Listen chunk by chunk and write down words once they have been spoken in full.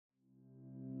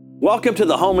Welcome to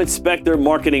the Home Inspector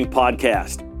Marketing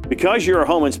Podcast. Because you're a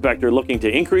home inspector looking to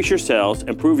increase your sales,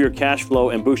 improve your cash flow,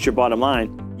 and boost your bottom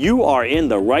line, you are in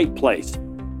the right place.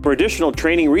 For additional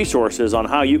training resources on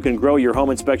how you can grow your home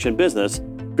inspection business,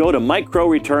 go to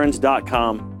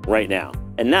microreturns.com right now.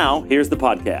 And now, here's the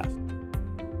podcast.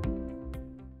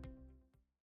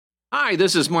 Hi,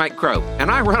 this is Mike Crow, and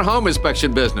I run a home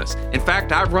inspection business. In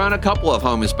fact, I've run a couple of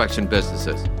home inspection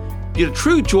businesses. The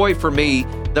true joy for me,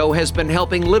 though, has been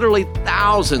helping literally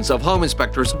thousands of home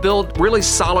inspectors build really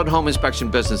solid home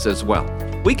inspection businesses as well.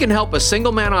 We can help a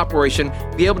single-man operation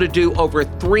be able to do over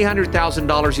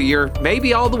 $300,000 a year,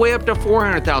 maybe all the way up to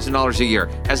 $400,000 a year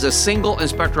as a single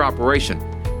inspector operation.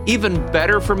 Even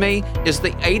better for me is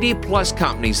the 80-plus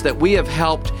companies that we have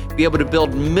helped be able to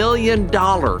build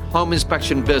million-dollar home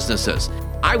inspection businesses.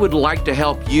 I would like to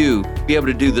help you be able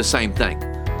to do the same thing.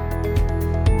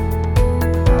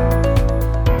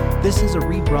 This is a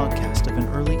rebroadcast of an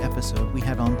early episode we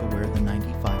had on Beware the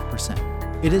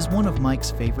 95%. It is one of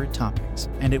Mike's favorite topics,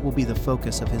 and it will be the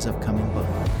focus of his upcoming book.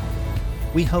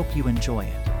 We hope you enjoy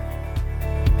it.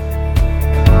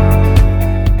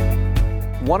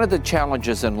 One of the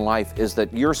challenges in life is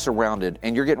that you're surrounded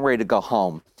and you're getting ready to go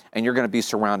home and you're going to be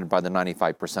surrounded by the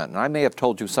 95%. And I may have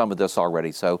told you some of this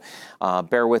already, so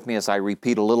bear with me as I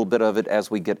repeat a little bit of it as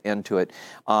we get into it.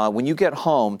 When you get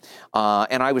home,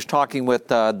 and I was talking with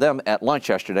them at lunch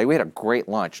yesterday. We had a great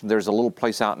lunch. There's a little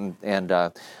place out in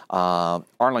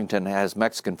Arlington that has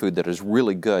Mexican food that is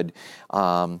really good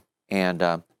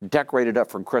and decorated up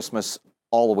for Christmas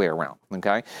all the way around,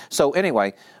 okay? So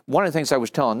anyway, one of the things I was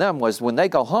telling them was when they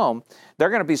go home, they're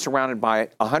going to be surrounded by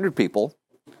 100 people,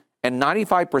 and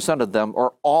 95% of them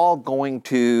are all going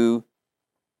to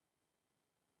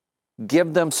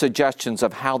give them suggestions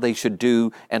of how they should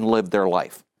do and live their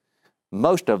life.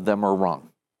 Most of them are wrong.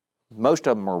 Most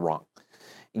of them are wrong.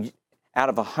 Out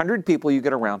of 100 people you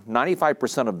get around,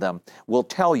 95% of them will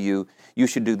tell you you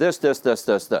should do this, this, this,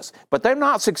 this, this. But they're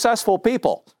not successful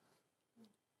people.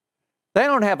 They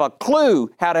don't have a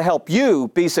clue how to help you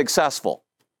be successful,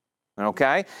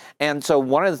 okay? And so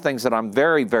one of the things that I'm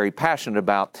very, very passionate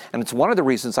about, and it's one of the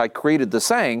reasons I created the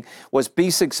saying, was be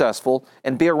successful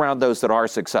and be around those that are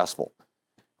successful.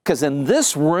 Because in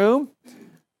this room,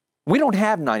 we don't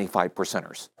have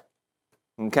 95%ers.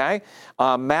 Okay?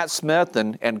 Matt Smith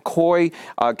and Coy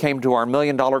came to our $1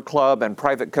 Million Club and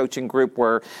private coaching group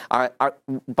where,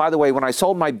 by the way, when I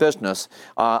sold my business,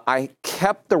 I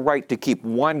kept the right to keep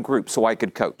one group so I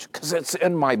could coach because it's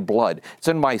in my blood. It's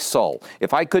in my soul.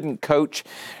 If I couldn't coach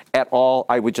at all,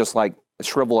 I would just like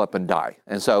shrivel up and die.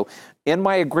 And so in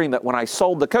my agreement, when I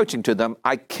sold the coaching to them,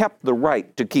 I kept the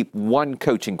right to keep one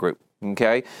coaching group.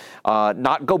 Okay,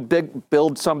 not go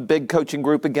build some big coaching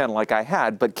group again like I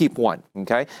had, but keep one.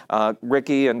 Okay,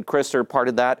 Ricky and Chris are part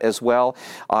of that as well,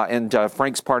 and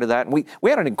Frank's part of that. And we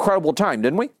had an incredible time,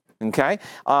 didn't we? Okay,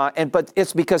 but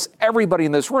it's because everybody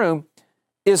in this room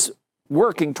is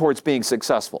working towards being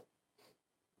successful.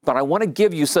 But I want to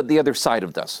give you the other side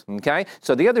of this, okay?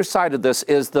 So the other side of this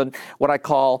is what I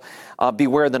call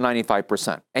beware the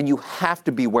 95%. And you have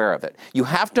to beware of it. You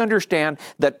have to understand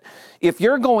that if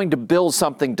you're going to build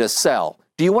something to sell,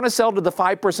 do you want to sell to the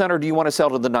 5% or do you want to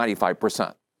sell to the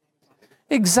 95%?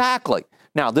 Exactly.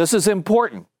 Now, this is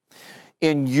important.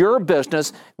 In your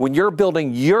business, when you're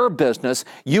building your business,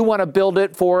 you want to build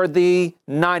it for the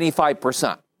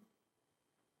 95%.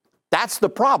 That's the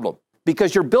problem.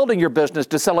 Because you're building your business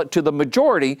to sell it to the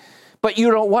majority, but you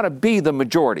don't want to be the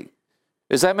majority.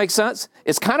 Does that make sense?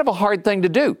 It's kind of a hard thing to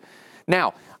do.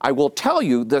 Now, I will tell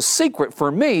you the secret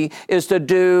for me is to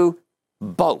do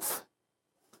both.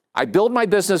 I build my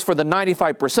business for the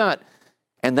 95%,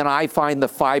 and then I find the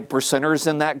 5%ers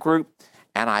in that group,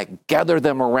 and I gather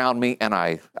them around me, and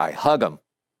I hug them.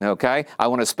 Okay? I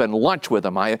want to spend lunch with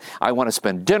them. I want to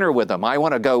spend dinner with them. I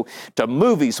want to go to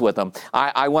movies with them.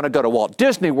 I want to go to Walt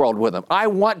Disney World with them. I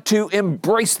want to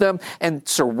embrace them and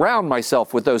surround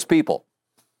myself with those people.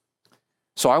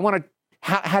 So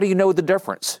how do you know the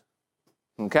difference?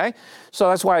 Okay? So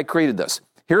that's why I created this.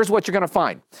 Here's what you're going to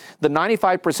find. The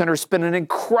 95%ers spend an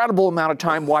incredible amount of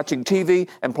time watching TV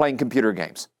and playing computer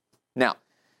games. Now,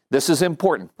 this is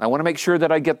important. I want to make sure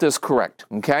that I get this correct.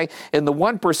 Okay? In the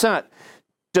 1%,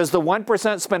 does the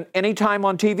 1% spend any time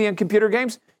on TV and computer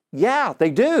games? Yeah, they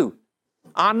do.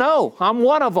 I know. I'm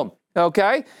one of them,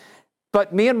 okay?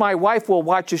 But me and my wife will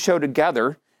watch a show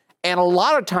together, and a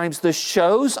lot of times the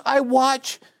shows I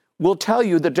watch will tell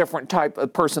you the different type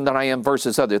of person that I am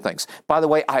versus other things. By the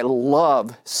way, I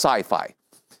love sci-fi.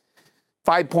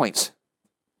 5 points.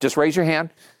 Just raise your hand.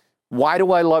 Why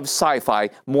do I love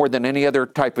sci-fi more than any other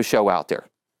type of show out there?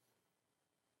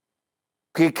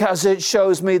 Because it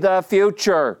shows me the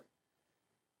future.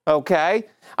 Okay?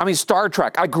 I mean, Star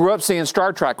Trek. I grew up seeing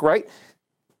Star Trek, right?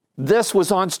 This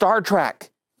was on Star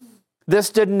Trek. This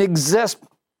didn't exist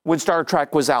when Star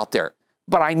Trek was out there.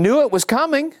 But I knew it was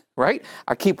coming, right?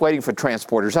 I keep waiting for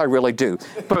transporters. I really do.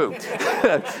 Boom.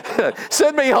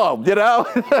 Send me home, you know?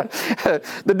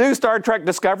 The new Star Trek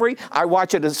Discovery, I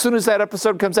watch it. As soon as that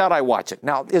episode comes out, I watch it.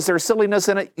 Now, is there silliness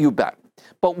in it? You bet.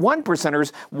 But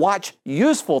 1%ers watch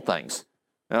useful things,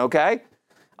 okay?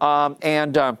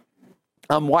 I'm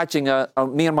watching,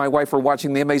 me and my wife are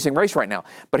watching The Amazing Race right now.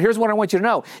 But here's what I want you to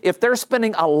know. If they're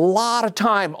spending a lot of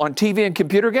time on TV and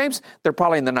computer games, they're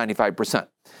probably in the 95%.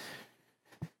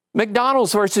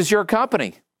 McDonald's versus your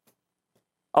company.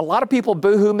 A lot of people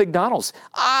boo-hoo McDonald's.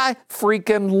 I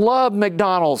freaking love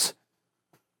McDonald's.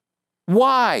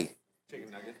 Why?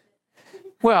 Chicken nugget.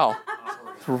 Well,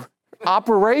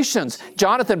 operations.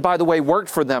 Jonathan, by the way, worked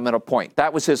for them at a point.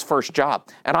 That was his first job.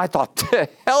 And I thought,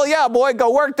 hell yeah, boy,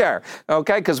 go work there.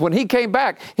 Okay, because when he came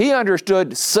back, he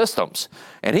understood systems.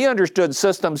 And he understood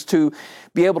systems to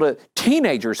be able to,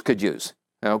 teenagers could use.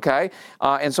 Okay,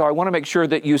 and so I want to make sure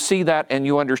that you see that and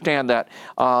you understand that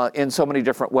in so many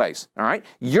different ways. All right,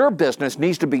 your business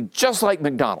needs to be just like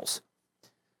McDonald's,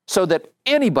 so that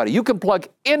anybody, you can plug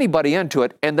anybody into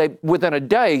it, and they within a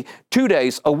day, 2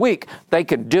 days, a week, they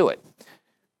can do it.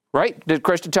 Right? Did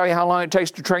Krista tell you how long it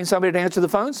takes to train somebody to answer the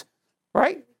phones?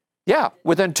 Right? Yeah,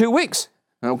 within 2 weeks.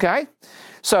 Okay,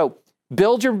 so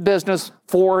build your business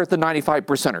for the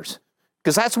 95%ers.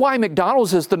 Because that's why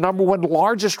McDonald's is the #1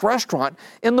 largest restaurant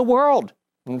in the world,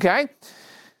 okay?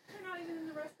 They're not even in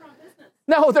the restaurant business.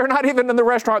 No, they're not even in the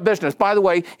restaurant business. By the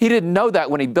way, he didn't know that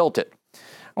when he built it.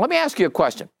 Let me ask you a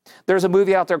question. There's a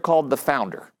movie out there called The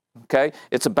Founder, okay?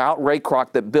 It's about Ray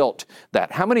Kroc that built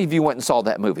that. How many of you went and saw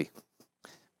that movie?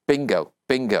 Bingo,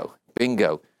 bingo,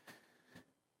 bingo.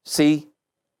 See,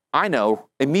 I know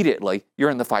immediately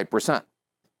you're in the 5%,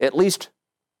 at least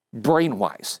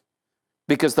brain-wise.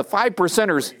 Because the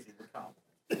 5%ers,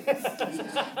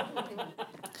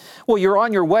 well, you're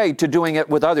on your way to doing it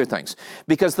with other things.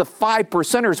 Because the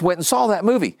 5%ers went and saw that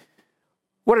movie.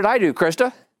 What did I do,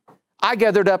 Krista? I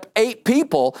gathered up 8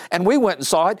 people, and we went and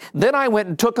saw it. Then I went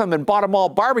and took them and bought them all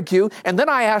barbecue. And then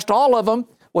I asked all of them,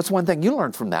 what's one thing you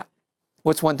learned from that?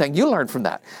 What's one thing you learned from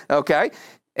that? Okay?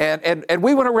 And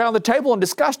we went around the table and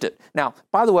discussed it. Now,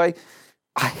 by the way,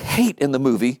 I hate in the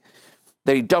movie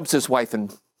that he dumps his wife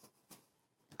and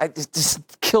it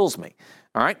just kills me,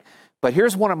 all right? But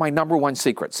here's one of my #1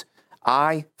 secrets.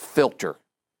 I filter.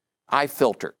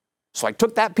 So I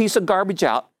took that piece of garbage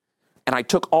out, and I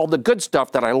took all the good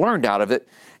stuff that I learned out of it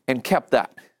and kept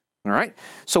that, all right?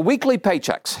 So weekly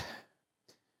paychecks.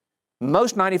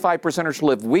 Most 95%ers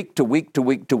live week to week to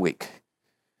week to week.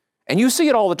 And you see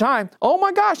it all the time. Oh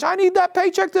my gosh, I need that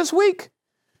paycheck this week.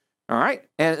 All right?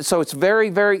 And so it's very,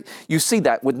 very, you see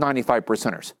that with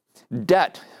 95%ers.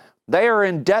 Debt. They are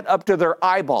in debt up to their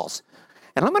eyeballs.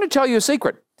 And I'm going to tell you a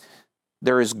secret.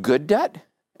 There is good debt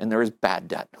and there is bad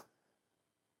debt.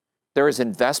 There is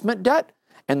investment debt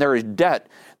and there is debt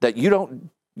that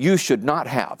you should not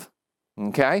have.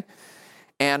 Okay?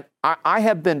 And I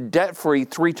have been debt-free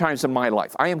 3 times in my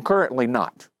life. I am currently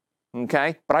not.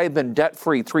 Okay? But I have been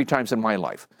debt-free 3 times in my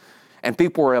life. And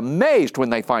people are amazed when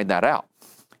they find that out.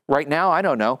 Right now, I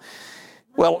don't know.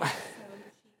 Well, money is so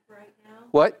cheap right now.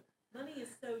 What? Money is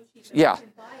so cheap. Yeah. You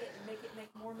can buy it and make it make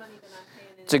more money than I'm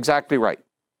paying. It's exactly right.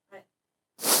 You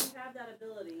have that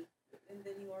ability, and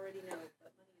then you already know.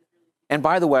 But money is really cheap. And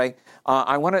by the way,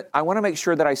 I want to make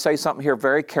sure that I say something here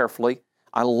very carefully.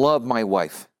 I love my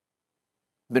wife.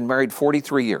 Been married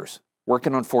 43 years,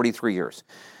 working on 43 years.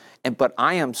 But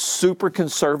I am super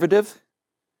conservative,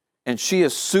 and she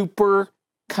is super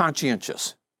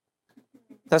conscientious.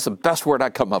 That's the best word I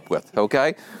come up with,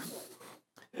 okay?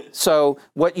 So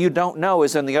what you don't know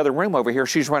is in the other room over here,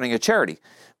 she's running a charity,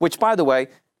 which, by the way,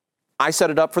 I set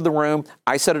it up for the room.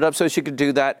 I set it up so she could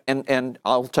do that, and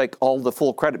I'll take all the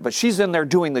full credit. But she's in there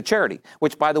doing the charity,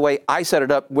 which, by the way, I set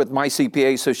it up with my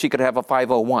CPA so she could have a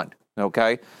 501,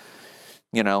 okay?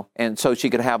 You know, and so she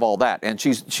could have all that. And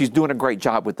she's doing a great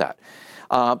job with that.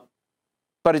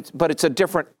 But it's a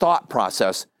different thought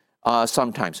process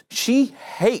sometimes. She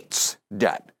hates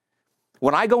debt.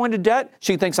 When I go into debt,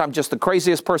 she thinks I'm just the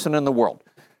craziest person in the world.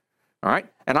 All right?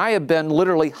 And I have been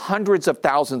literally hundreds of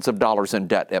thousands of dollars in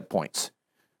debt at points.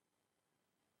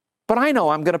 But I know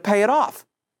I'm going to pay it off.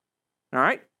 All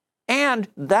right? And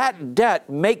that debt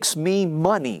makes me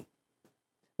money.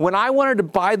 When I wanted to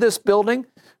buy this building,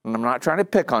 and I'm not trying to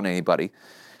pick on anybody,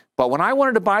 but when I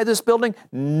wanted to buy this building,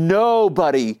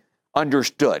 nobody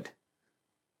understood.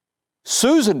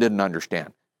 Susan didn't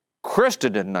understand.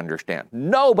 Krista didn't understand.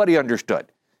 Nobody understood.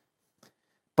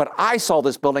 But I saw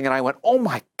this building and I went, oh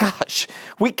my gosh,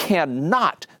 we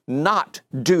cannot not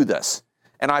do this.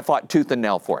 And I fought tooth and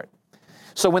nail for it.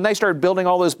 So when they started building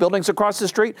all those buildings across the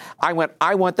street, I went,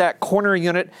 I want that corner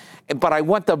unit, but I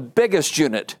want the biggest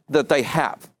unit that they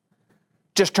have.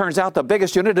 Just turns out the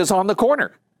biggest unit is on the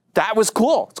corner. That was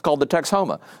cool. It's called the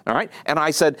Texhoma, all right? And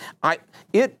I said,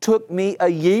 it took me a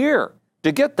year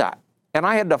to get that. And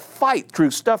I had to fight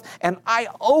through stuff, and I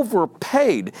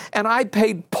overpaid, and I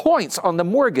paid points on the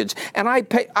mortgage, and I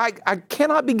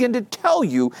cannot begin to tell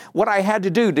you what I had to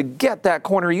do to get that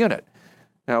corner unit,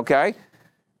 okay?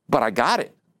 But I got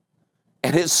it.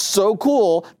 And it's so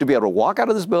cool to be able to walk out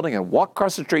of this building and walk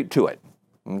across the street to it,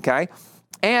 okay?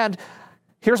 And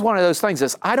here's one of those things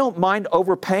is I don't mind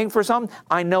overpaying for something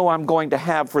I know I'm going to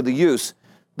have for the use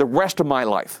the rest of my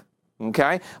life.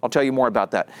 Okay? I'll tell you more about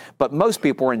that. But most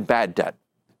people are in bad debt.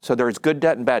 So there's good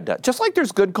debt and bad debt. Just like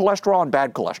there's good cholesterol and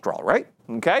bad cholesterol, right?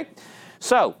 Okay?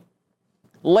 So,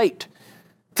 late.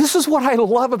 This is what I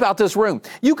love about this room.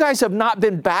 You guys have not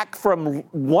been back from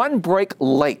one break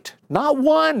late. Not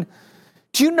one.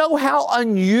 Do you know how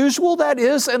unusual that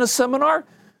is in a seminar?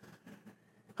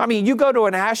 I mean, you go to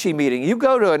an ASHE meeting, you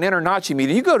go to an InterNACHI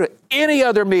meeting, you go to any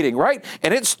other meeting, right?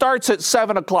 And it starts at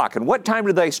 7 o'clock. And what time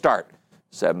do they start?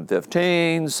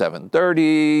 7:15,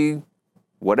 7:30,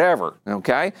 whatever,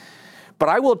 okay? But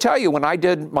I will tell you, when I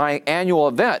did my annual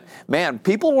event, man,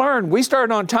 people learned we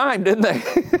started on time, didn't they?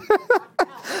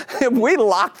 And we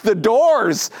locked the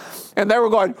doors. And they were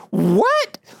going,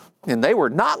 what? And they were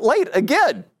not late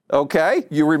again, okay?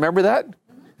 You remember that?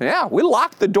 Yeah, we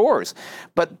locked the doors.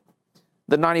 But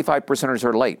the 95%ers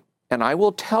are late. And I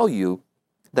will tell you,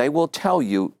 they will tell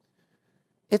you,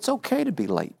 it's okay to be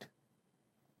late.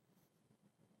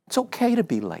 It's okay to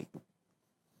be late.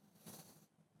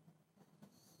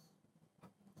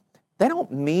 They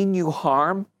don't mean you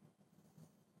harm,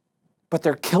 but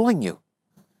they're killing you.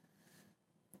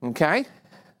 Okay?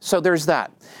 So there's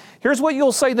that. Here's what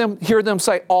you'll hear them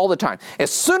say all the time.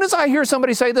 As soon as I hear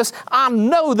somebody say this, I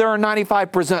know they're a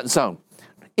 95% zone.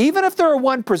 Even if they're a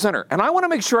 1%er. And I want to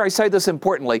make sure I say this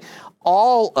importantly.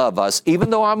 All of us, even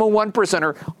though I'm a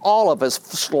 1%er, all of us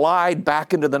slide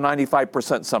back into the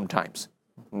 95% sometimes.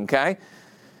 Okay?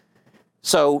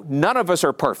 So none of us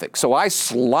are perfect. So I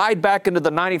slide back into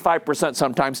the 95%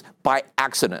 sometimes by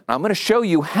accident. I'm going to show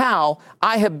you how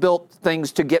I have built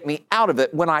things to get me out of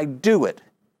it when I do it.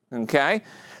 Okay?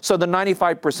 So the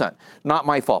 95%, not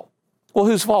my fault. Well,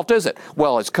 whose fault is it?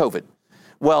 Well, it's COVID.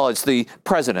 Well, it's the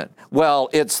president. Well,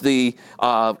 it's the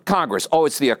Congress. Oh,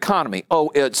 it's the economy.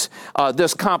 Oh, it's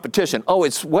this competition. Oh,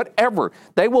 it's whatever.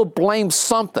 They will blame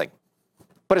something,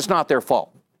 but it's not their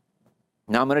fault.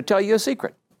 Now I'm going to tell you a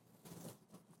secret.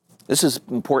 This is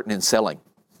important in selling,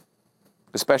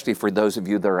 especially for those of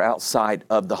you that are outside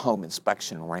of the home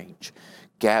inspection range.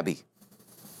 Gabby,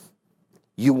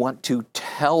 you want to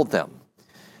tell them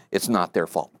it's not their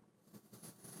fault.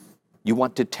 You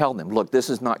want to tell them, look, this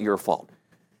is not your fault.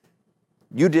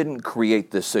 You didn't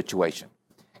create this situation.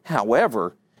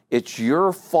 However, it's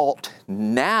your fault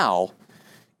now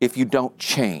if you don't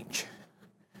change.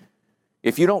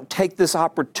 If you don't take this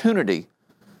opportunity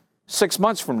 6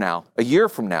 months from now, a year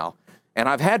from now, and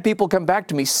I've had people come back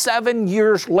to me 7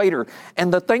 years later,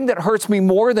 and the thing that hurts me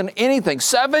more than anything,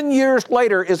 7 years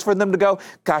later, is for them to go,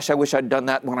 gosh, I wish I'd done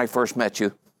that when I first met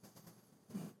you.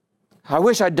 I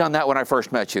wish I'd done that when I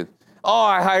first met you. Oh,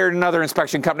 I hired another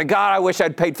inspection company. God, I wish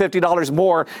I'd paid $50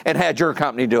 more and had your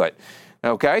company do it.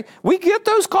 Okay? We get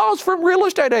those calls from real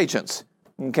estate agents.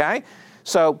 Okay?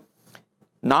 So,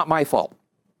 not my fault.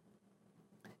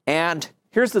 And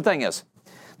here's the thing is,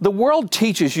 the world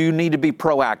teaches you need to be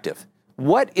proactive.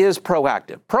 What is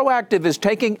proactive? Proactive is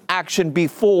taking action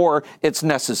before it's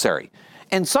necessary.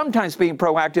 And sometimes being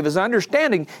proactive is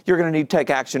understanding you're going to need to take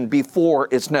action before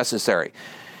it's necessary.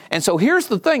 And so here's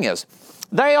the thing is,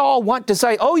 they all want to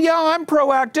say, oh yeah, I'm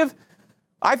proactive.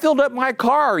 I filled up my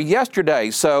car yesterday,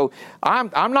 so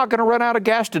I'm not going to run out of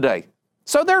gas today.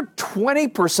 So they're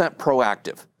 20%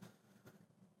 proactive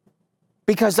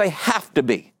because they have to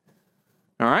be,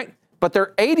 all right? But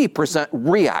they're 80%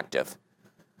 reactive.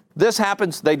 This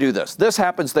happens, they do this. This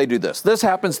happens, they do this. This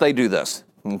happens, they do this,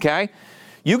 okay?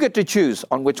 You get to choose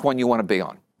on which one you want to be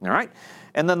on, all right?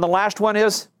 And then the last one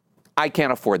is, I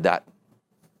can't afford that.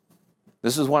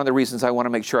 This is one of the reasons I want to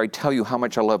make sure I tell you how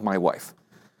much I love my wife.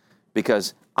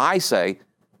 Because I say,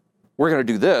 we're going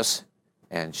to do this,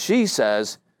 and she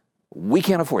says, we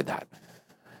can't afford that.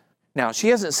 Now, she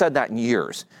hasn't said that in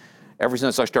years, ever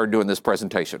since I started doing this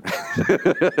presentation.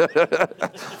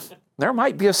 There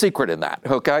might be a secret in that,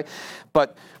 okay?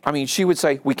 But, I mean, she would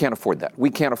say, we can't afford that. We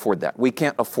can't afford that. We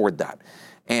can't afford that.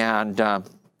 And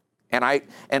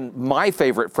my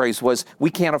favorite phrase was, we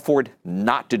can't afford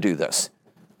not to do this.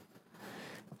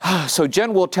 So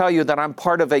Jen will tell you that I'm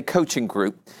part of a coaching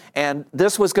group, and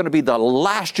this was going to be the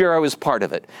last year I was part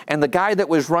of it. And the guy that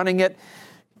was running it,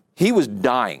 he was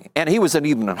dying, and he wasn't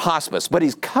even in hospice, but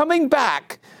he's coming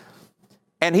back,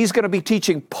 and he's going to be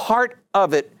teaching part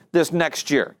of it this next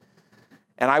year.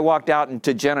 And I walked out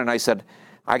into Jen and I said,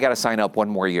 I got to sign up one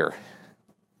more year.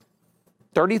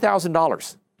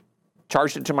 $30,000.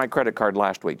 Charged it to my credit card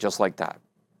last week, just like that.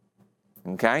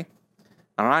 Okay?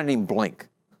 And I didn't even blink.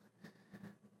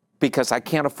 Because I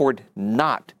can't afford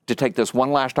not to take this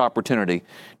one last opportunity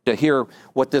to hear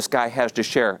what this guy has to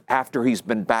share after he's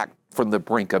been back from the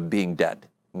brink of being dead.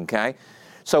 Okay?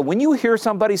 So when you hear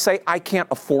somebody say, I can't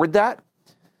afford that,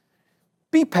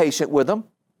 be patient with them.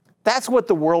 That's what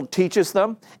the world teaches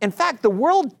them. In fact, the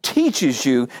world teaches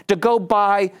you to go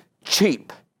buy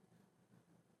cheap.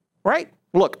 Right?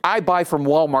 Look, I buy from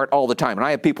Walmart all the time, and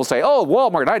I have people say, oh,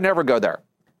 Walmart, I never go there.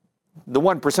 The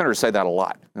 1%ers say that a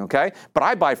lot, okay? But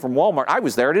I buy from Walmart. I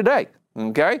was there today,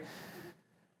 okay?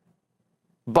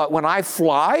 But when I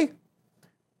fly,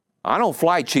 I don't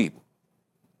fly cheap.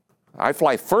 I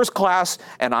fly first class,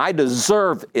 and I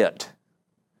deserve it.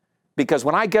 Because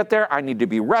when I get there, I need to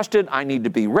be rested, I need to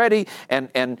be ready, and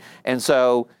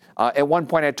so at one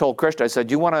point I told Krista, I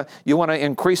said, you want to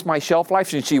increase my shelf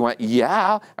life? And she went,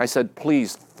 yeah. I said,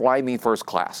 please fly me first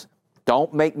class.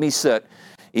 Don't make me sit.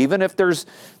 Even if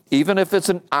it's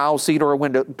an aisle seat or a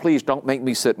window, please don't make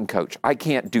me sit and coach. I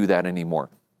can't do that anymore.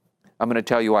 I'm going to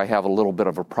tell you I have a little bit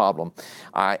of a problem.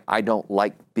 I don't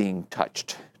like being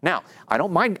touched. Now, I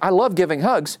don't mind. I love giving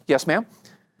hugs. Yes, ma'am?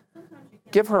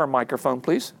 Give her a microphone,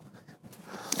 please.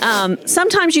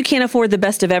 Sometimes you can't afford the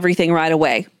best of everything right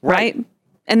away, right?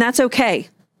 And that's okay.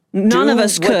 None of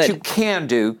us could. Do what you can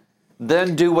do,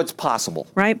 then do what's possible.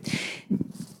 Right?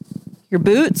 Your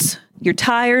boots, your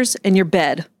tires, and your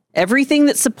bed. Everything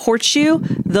that supports you,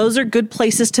 those are good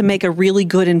places to make a really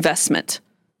good investment.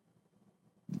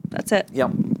 That's it.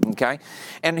 Yep. Okay.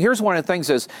 And here's one of the things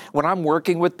is when I'm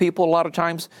working with people a lot of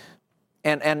times,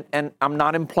 and I'm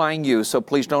not implying you, so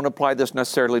please don't apply this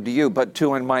necessarily to you, but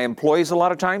to my employees a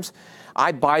lot of times,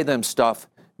 I buy them stuff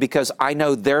because I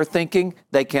know they're thinking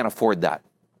they can't afford that.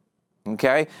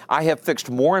 Okay? I have fixed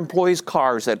more employees'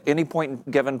 cars at any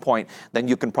given point than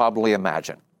you can probably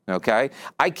imagine. Okay?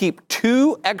 I keep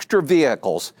 2 extra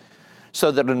vehicles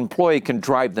so that an employee can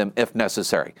drive them if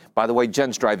necessary. By the way,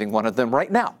 Jen's driving one of them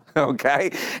right now.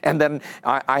 Okay? And then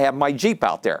I have my Jeep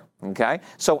out there. Okay?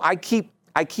 So I keep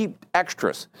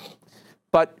extras.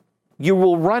 But you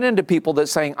will run into people that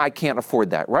saying, I can't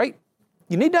afford that, right?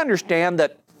 You need to understand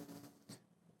that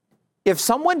if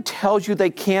someone tells you they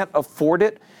can't afford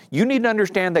it, you need to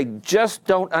understand they just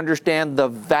don't understand the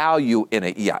value in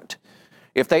it yet.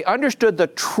 If they understood the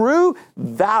true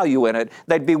value in it,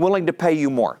 they'd be willing to pay you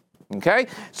more, okay?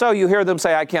 So you hear them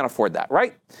say, I can't afford that,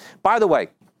 right? By the way,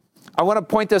 I want to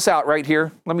point this out right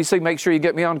here. Let me see, make sure you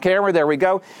get me on camera. There we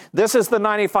go. This is the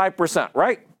 95%,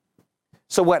 right?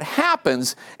 So what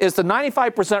happens is the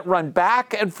 95% run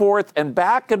back and forth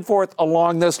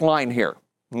along this line here,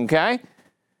 okay?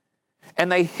 And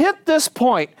they hit this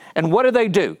point, and what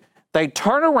do? They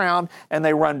turn around and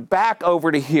they run back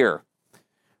over to here.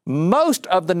 Most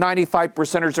of the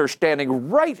 95%ers are standing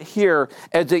right here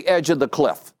at the edge of the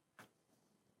cliff.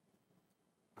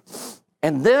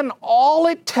 And then all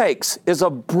it takes is a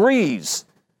breeze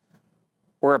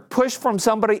or a push from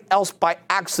somebody else by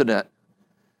accident,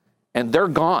 and they're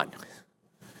gone.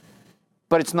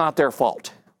 But it's not their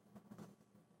fault.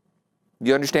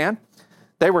 You understand?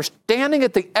 They were standing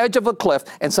at the edge of a cliff,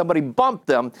 and somebody bumped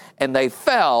them, and they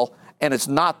fell, and it's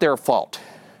not their fault.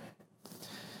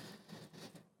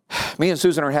 Me and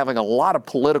Susan are having a lot of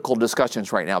political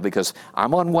discussions right now because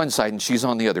I'm on one side and she's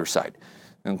on the other side,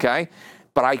 okay?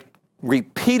 But I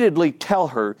repeatedly tell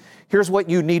her, here's what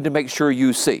you need to make sure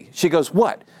you see. She goes,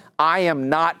 what? I am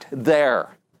not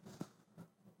there,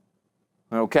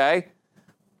 okay?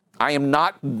 I am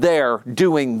not there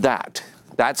doing that.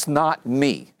 That's not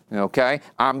me. Okay?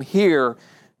 I'm here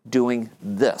doing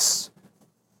this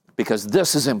because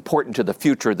this is important to the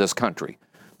future of this country.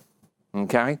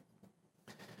 Okay?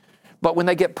 But when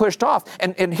they get pushed off,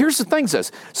 and here's the thing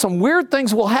is, some weird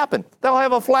things will happen. They'll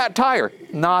have a flat tire.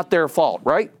 Not their fault,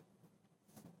 right?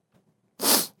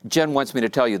 Jen wants me to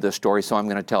tell you this story, so I'm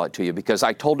going to tell it to you because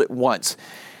I told it once,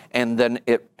 and then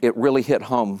it really hit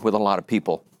home with a lot of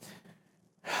people.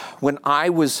 When I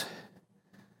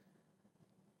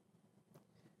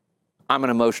I'm an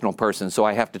emotional person, so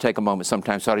I have to take a moment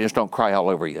sometimes so I just don't cry all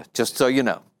over you, just so you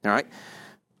know, all right?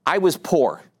 I was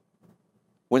poor.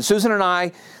 When Susan and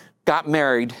I got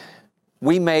married,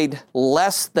 we made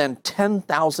less than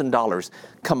 $10,000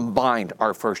 combined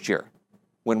our first year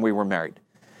when we were married.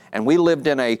 And we lived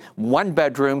in a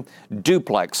one-bedroom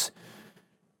duplex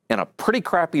in a pretty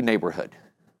crappy neighborhood.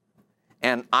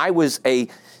 And I was a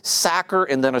sacker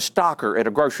and then a stocker at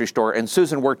a grocery store, and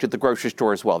Susan worked at the grocery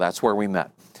store as well. That's where we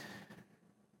met.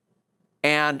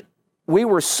 And we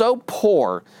were so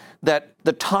poor that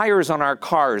the tires on our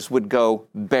cars would go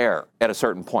bare at a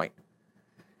certain point.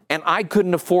 And I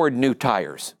couldn't afford new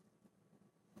tires.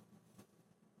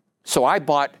 So I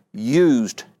bought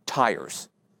used tires.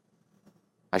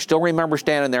 I still remember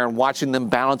standing there and watching them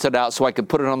balance it out so I could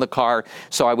put it on the car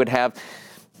so I would have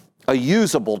a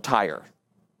usable tire.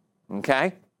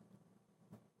 Okay?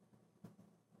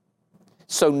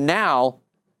 So now,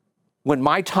 when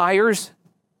my tires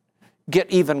get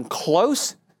even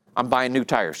close, I'm buying new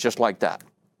tires just like that.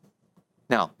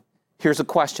 Now, here's a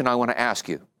question I want to ask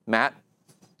you. Matt,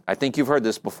 I think you've heard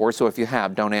this before, so if you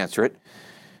have, don't answer it.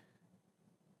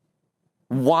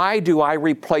 Why do I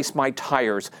replace my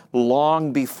tires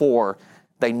long before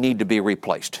they need to be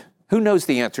replaced? Who knows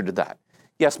the answer to that?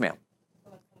 Yes, ma'am.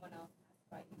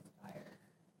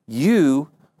 You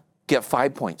get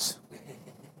 5 points.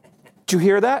 Did you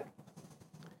hear that?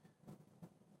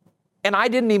 And I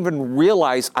didn't even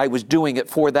realize I was doing it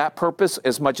for that purpose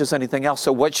as much as anything else.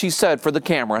 So what she said for the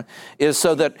camera is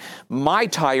so that my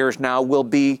tires now will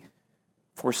be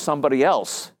for somebody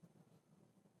else.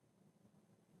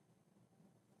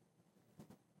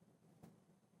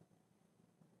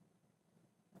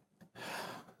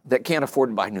 That can't afford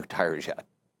to buy new tires yet.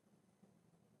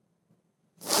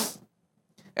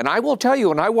 And I will tell you,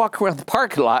 when I walk around the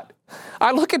parking lot,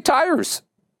 I look at tires.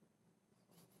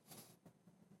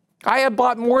 I have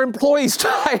bought more employees'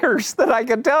 tires than I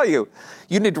can tell you.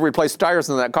 You need to replace tires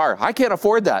in that car. I can't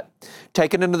afford that.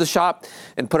 Take it into the shop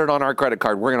and put it on our credit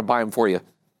card. We're going to buy them for you.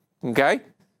 Okay?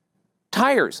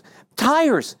 Tires.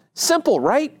 Tires. Simple,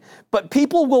 right? But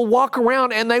people will walk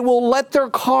around and they will let their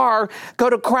car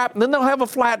go to crap, and then they'll have a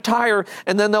flat tire,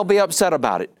 and then they'll be upset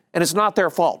about it. And it's not their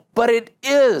fault, but it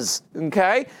is,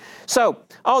 okay? So,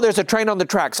 there's a train on the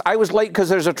tracks. I was late because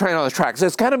there's a train on the tracks.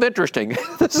 It's kind of interesting.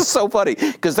 This is so funny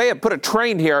because they have put a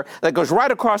train here that goes right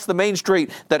across the main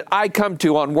street that I come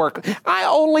to on work. I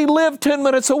only live 10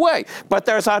 minutes away, but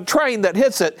there's a train that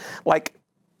hits it like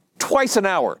twice an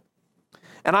hour.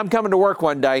 And I'm coming to work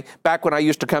one day, back when I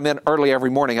used to come in early every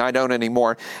morning. I don't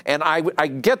anymore. And I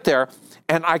get there,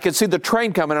 and I can see the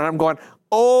train coming, and I'm going,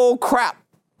 oh, crap.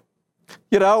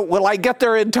 You know, will I get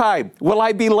there in time? Will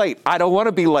I be late? I don't want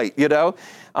to be late, you know?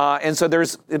 And so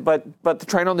but the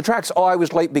train on the tracks, I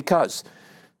was late because,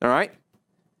 all right?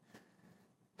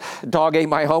 Dog ate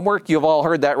my homework. You've all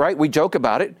heard that, right? We joke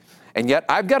about it. And yet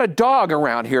I've got a dog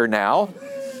around here now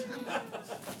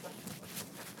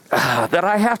that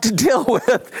I have to deal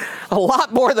with a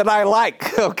lot more than I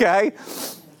like, okay?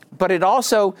 But it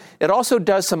also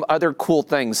does some other cool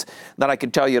things that I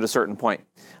could tell you at a certain point.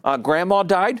 Grandma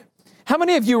died. How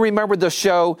many of you remember the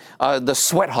show, The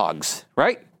Sweat Hogs,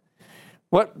 right?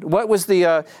 What was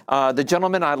the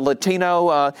gentleman,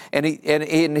 Latino,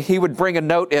 and he would bring a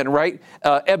note in, right?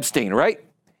 Epstein, right?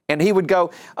 And he would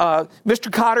go,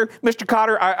 Mr.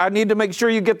 Cotter, I need to make sure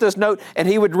you get this note. And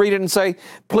he would read it and say,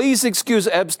 please excuse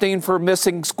Epstein for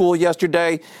missing school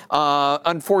yesterday.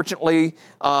 Unfortunately,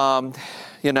 one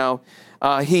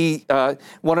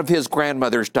of his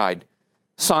grandmothers died.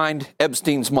 Signed,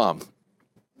 Epstein's mom.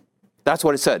 That's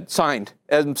what it said. Signed,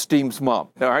 Epstein's mom.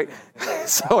 All right.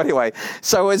 So anyway,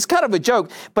 it's kind of a joke.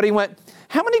 But he went,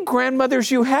 how many grandmothers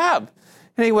you have?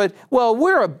 And he went, well,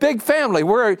 we're a big family.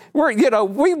 We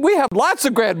have lots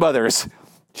of grandmothers.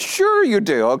 Sure you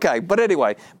do. Okay. But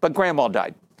anyway, grandma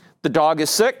died. The dog is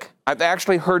sick. I've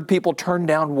actually heard people turn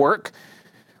down work.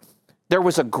 There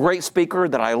was a great speaker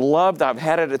that I loved. I've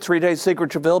had it at 3 Days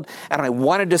Secrets Revealed, and I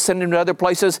wanted to send him to other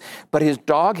places, but his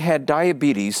dog had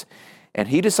diabetes, and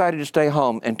he decided to stay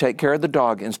home and take care of the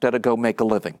dog instead of go make a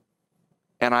living.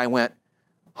 And I went,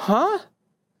 huh?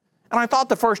 And I thought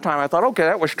the first time, okay,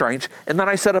 that was strange. And then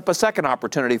I set up a second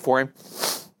opportunity for him.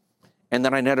 And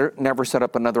then I never set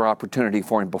up another opportunity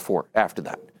for him after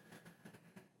that.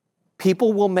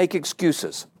 People will make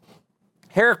excuses.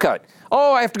 Haircut.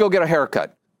 I have to go get a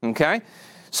haircut. Okay?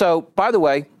 So, by the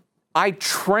way, I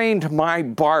trained my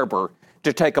barber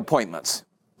to take appointments.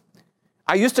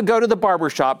 I used to go to the barber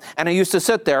shop, and I used to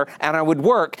sit there, and I would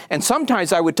work, and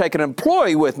sometimes I would take an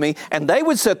employee with me, and they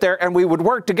would sit there, and we would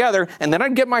work together, and then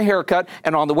I'd get my hair cut,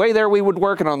 and on the way there we would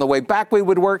work, and on the way back we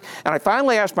would work, and I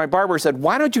finally asked my barber, said,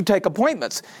 why don't you take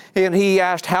appointments? And he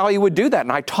asked how he would do that,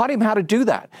 and I taught him how to do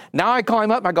that. Now I call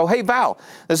him up, and I go, hey, Val,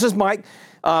 this is Mike.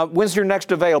 When's your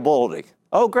next availability?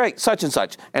 Oh, great, such and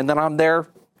such. And then I'm there,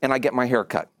 and I get my hair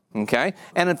cut. Okay,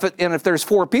 and if there's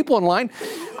 4 people in line,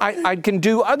 I can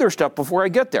do other stuff before I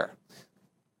get there.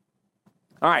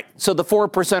 All right, so the 4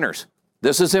 percenters.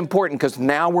 This is important because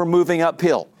now we're moving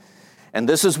uphill. And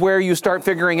this is where you start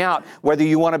figuring out whether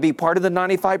you want to be part of the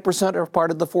 95% or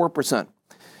part of the 4%.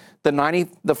 The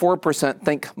 4%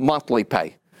 think monthly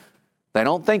pay. They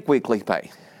don't think weekly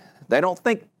pay. They don't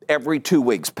think every 2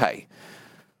 weeks pay.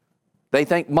 They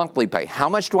think monthly pay. How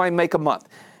much do I make a month?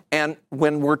 And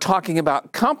when we're talking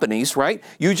about companies, right,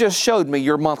 you just showed me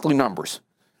your monthly numbers,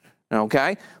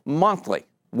 okay? Monthly,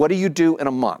 what do you do in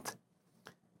a month?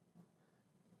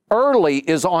 Early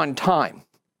is on time.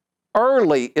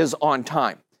 Early is on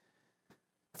time.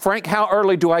 Frank, how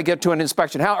early do I get to an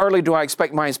inspection? How early do I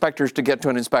expect my inspectors to get to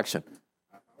an inspection?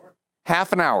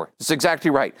 Half an hour. That's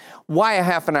exactly right. Why a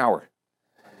half an hour?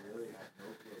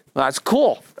 That's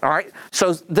cool, all right?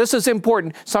 So this is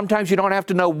important. Sometimes you don't have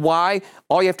to know why.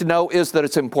 All you have to know is that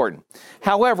it's important.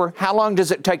 However, how long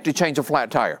does it take to change a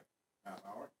flat tire? Half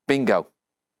hour. Bingo.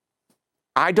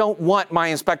 I don't want my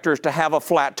inspectors to have a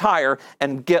flat tire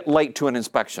and get late to an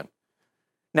inspection.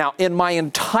 Now, in my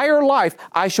entire life,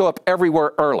 I show up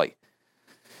everywhere early.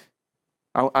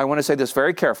 I want to say this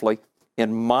very carefully.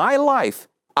 In my life,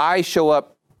 I show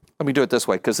up. Let me do it this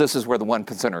way, because this is where the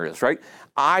 1% is, right?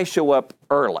 I show up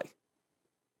early.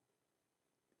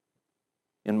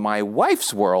 In my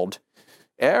wife's world,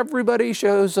 everybody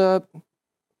shows up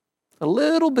a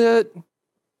little bit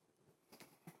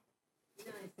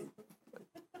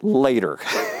later.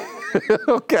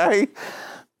 Okay?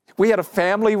 We had a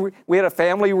family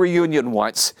reunion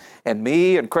once, and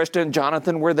me and Krista and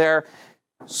Jonathan were there.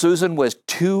 Susan was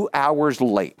 2 hours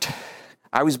late.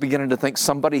 I was beginning to think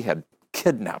somebody had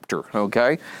kidnapped her,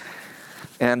 okay?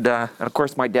 And of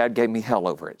course, my dad gave me hell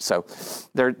over it. So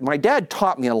my dad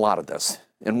taught me a lot of this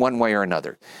in one way or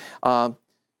another.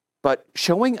 But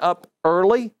showing up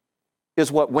early is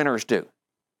what winners do.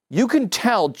 You can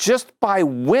tell just by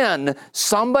when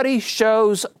somebody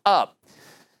shows up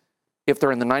if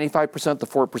they're in the 95%, the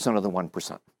 4%, or the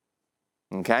 1%,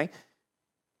 okay?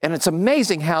 And it's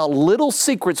amazing how little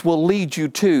secrets will lead you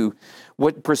to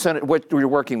what you're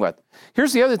working with.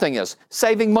 Here's the other thing is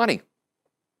saving money.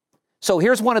 So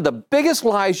here's one of the biggest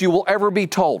lies you will ever be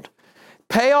told.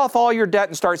 Pay off all your debt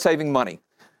and start saving money.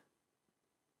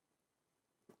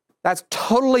 That's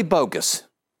totally bogus.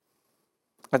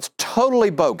 That's totally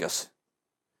bogus.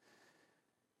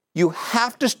 You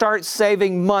have to start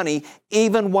saving money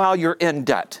even while you're in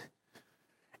debt.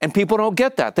 And people don't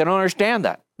get that. They don't understand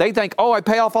that. They think, oh, I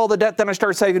pay off all the debt, then I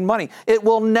start saving money. It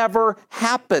will never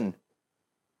happen.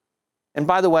 And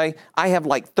by the way, I have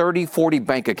like 30, 40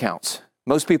 bank accounts.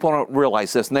 Most people don't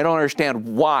realize this, and they don't understand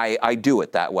why I do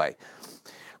it that way.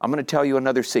 I'm going to tell you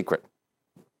another secret.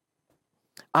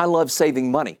 I love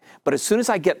saving money, but as soon as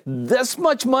I get this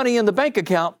much money in the bank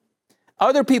account,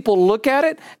 other people look at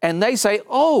it and they say,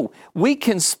 oh, we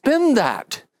can spend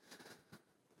that.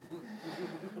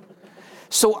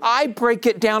 So I break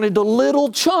it down into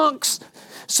little chunks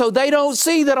so they don't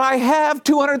see that I have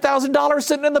 $200,000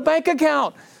 sitting in the bank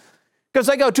account. Because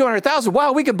they go, $200,000,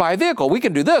 wow, we can buy a vehicle, we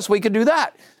can do this, we can do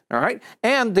that. All right?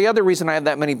 And the other reason I have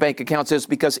that many bank accounts is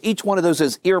because each one of those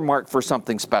is earmarked for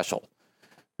something special.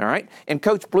 All right? And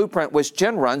Coach Blueprint, which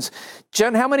Jen runs,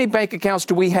 Jen, how many bank accounts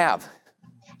do we have?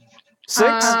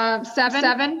 6?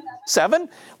 7. 7?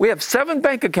 We have 7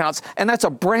 bank accounts, and that's a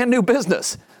brand new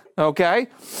business. Okay?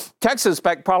 Texas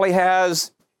Spec probably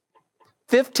has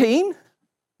 15.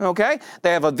 Okay?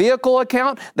 They have a vehicle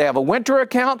account, they have a winter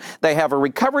account, they have a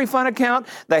recovery fund account,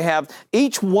 they have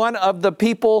each one of the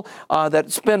people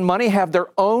that spend money have their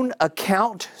own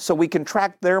account so we can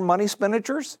track their money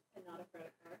expenditures.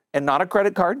 And not a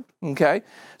credit card. Okay?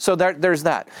 So there's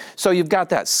that. So you've got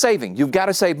that. Saving. You've got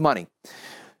to save money.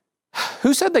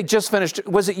 Who said they just finished?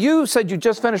 Was it you who said you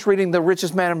just finished reading The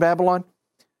Richest Man in Babylon?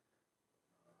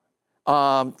 It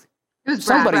was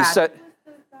somebody Brad. said.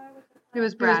 It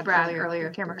was Brad earlier.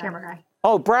 Camera guy.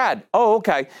 Oh, Brad. Oh,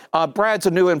 okay. Brad's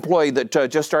a new employee that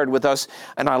just started with us,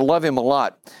 and I love him a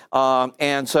lot.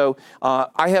 And so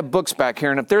I have books back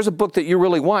here, and if there's a book that you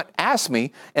really want, ask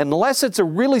me. Unless it's a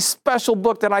really special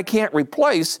book that I can't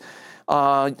replace,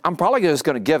 I'm probably just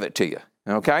going to give it to you.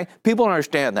 Okay? People don't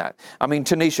understand that. I mean,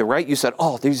 Tanisha, right? You said,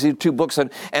 oh, these are 2 books,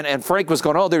 and Frank was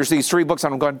going, oh, there's these 3 books,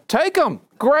 and I'm going, take them.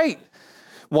 Great.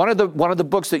 One of the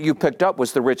books that you picked up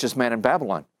was The Richest Man in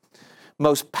Babylon.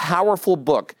 Most powerful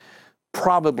book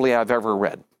probably I've ever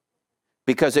read,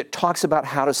 because it talks about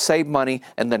how to save money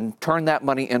and then turn that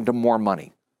money into more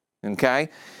money. Okay?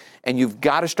 And you've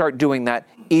got to start doing that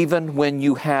even when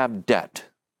you have debt.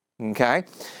 Okay?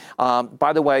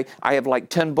 By the way, I have like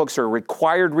 10 books that are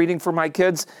required reading for my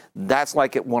kids. That's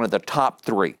like one of the top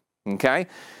 3. Okay?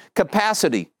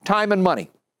 Capacity, time and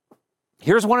money.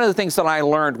 Here's one of the things that I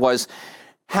learned was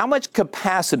how much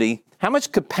capacity,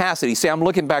 see, I'm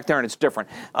looking back there and it's different.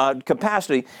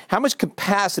 Capacity, how much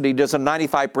capacity does a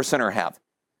 95%er have?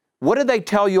 What do they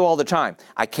tell you all the time?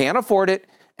 I can't afford it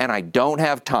and I don't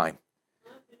have time.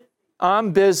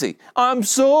 I'm busy. I'm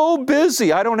so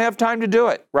busy. I don't have time to do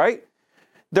it, right?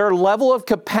 Their level of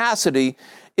capacity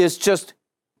is just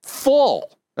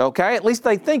full, okay? At least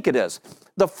they think it is.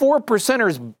 The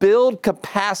 4%ers build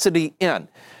capacity in.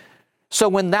 So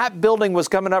when that building was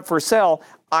coming up for sale,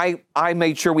 I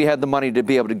made sure we had the money to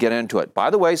be able to get into it. By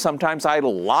the way, sometimes I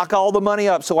lock all the money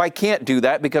up so I can't do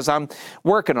that because I'm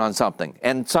working on something.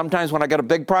 And sometimes when I got a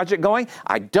big project going,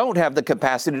 I don't have the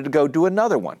capacity to go do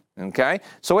another one, okay?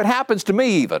 So it happens to me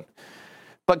even.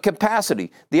 But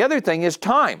capacity. The other thing is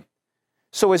time.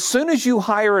 So as soon as you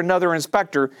hire another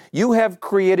inspector, you have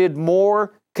created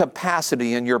more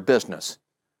capacity in your business.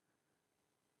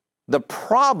 The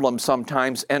problem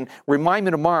sometimes, and remind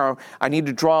me tomorrow, I need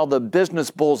to draw the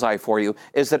business bullseye for you,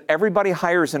 is that everybody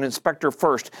hires an inspector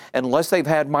first unless they've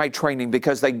had my training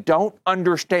because they don't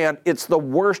understand it's the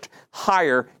worst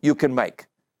hire you can make.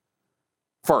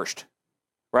 First,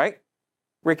 right?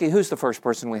 Ricky, who's the first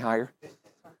person we hire?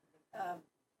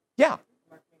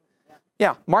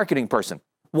 Yeah, marketing person.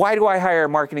 Why do I hire a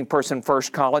marketing person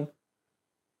first, Colin?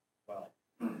 Well,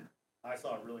 I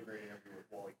saw a really great interview with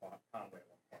Wally Conway at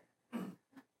one point.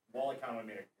 Wally Conway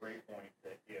made a great point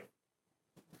that if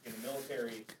in the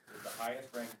military, the highest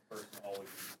ranked person always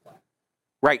leads class.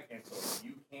 Right. And so if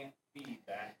you can't feed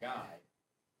that guy,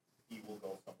 he will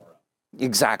go somewhere else.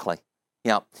 Exactly.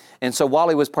 Yeah. And so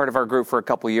Wally was part of our group for a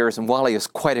couple of years, and Wally is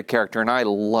quite a character, and I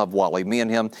love Wally. Me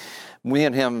and him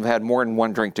have had more than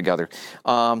one drink together.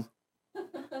 More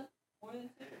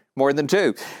than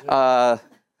two.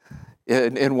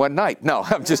 In one night. No,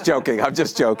 I'm just joking.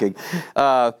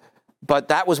 But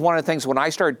that was one of the things when I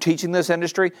started teaching this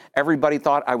industry, everybody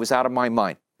thought I was out of my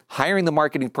mind. Hiring the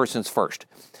marketing persons first.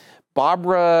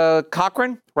 Barbara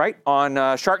Cochran, right,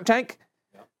 on Shark Tank,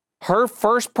 her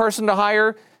first person to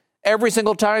hire every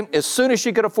single time, as soon as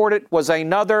she could afford it, was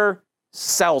another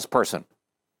salesperson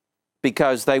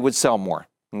because they would sell more.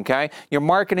 Okay? Your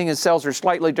marketing and sales are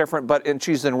slightly different, and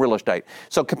she's in real estate.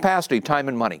 So capacity, time,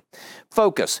 and money.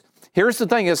 Focus. Here's the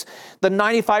thing is the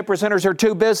 95%ers are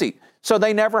too busy, so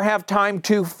they never have time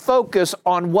to focus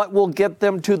on what will get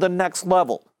them to the next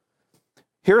level.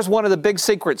 Here's one of the big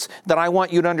secrets that I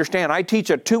want you to understand. I teach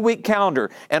a 2-week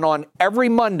calendar, and on every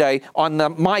Monday on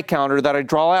my calendar that I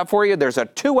draw out for you, there's a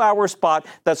 2-hour spot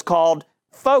that's called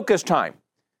focus time.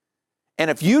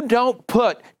 And if you don't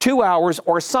put 2 hours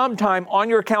or some time on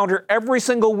your calendar every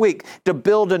single week to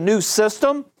build a new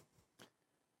system,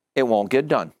 it won't get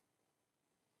done.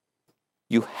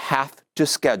 You have to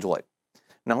schedule it.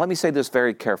 Now, let me say this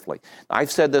very carefully.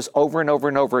 I've said this over and over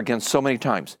and over again so many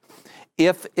times.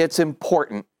 If it's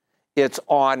important, it's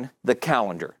on the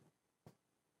calendar.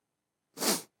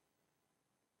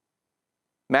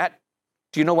 Matt,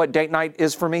 do you know what date night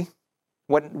is for me?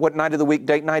 What night of the week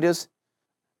date night is?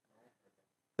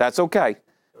 That's okay.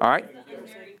 All right?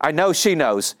 I know she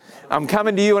knows. I'm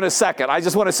coming to you in a second. I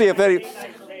just want to see if any...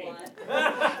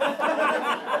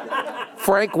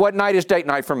 Frank, what night is date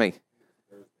night for me?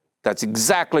 That's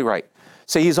exactly right.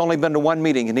 See, he's only been to one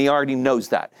meeting, and he already knows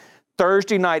that.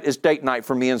 Thursday night is date night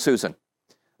for me and Susan.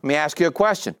 Let me ask you a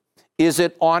question. Is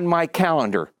it on my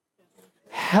calendar?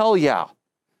 Hell yeah.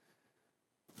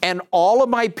 And all of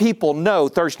my people know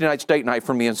Thursday night's date night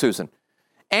for me and Susan.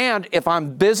 And if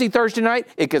I'm busy Thursday night,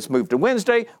 it gets moved to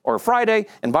Wednesday or Friday.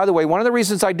 And by the way, one of the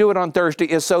reasons I do it on Thursday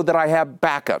is so that I have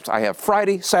backups. I have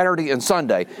Friday, Saturday, and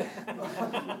Sunday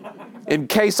in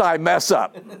case I mess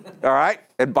up. All right?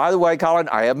 And by the way, Colin,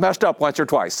 I have messed up once or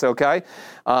twice, okay?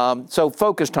 So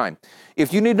focus time.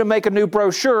 If you need to make a new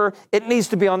brochure, it needs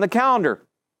to be on the calendar.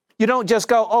 You don't just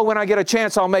go, oh, when I get a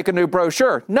chance, I'll make a new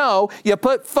brochure. No, you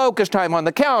put focus time on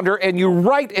the calendar and you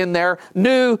write in there,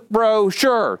 new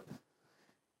brochure.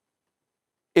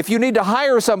 If you need to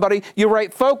hire somebody, you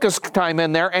write focus time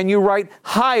in there and you write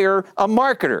hire a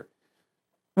marketer.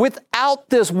 Without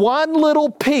this one little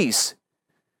piece,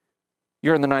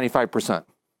 you're in the 95%.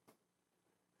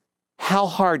 How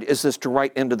hard is this to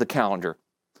write into the calendar?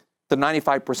 The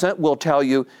 95% will tell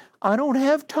you, I don't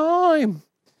have time.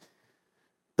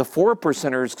 The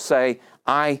 4%ers say,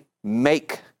 I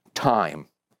make time.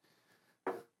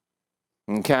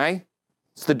 Okay?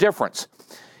 It's the difference.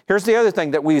 Here's the other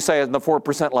thing that we say in the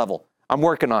 4% level. I'm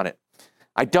working on it.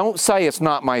 I don't say it's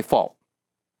not my fault.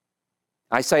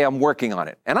 I say I'm working on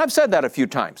it. And I've said that a few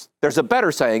times. There's a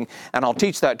better saying, and I'll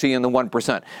teach that to you in the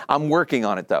 1%. I'm working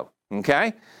on it though,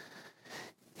 okay?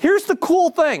 Here's the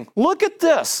cool thing. Look at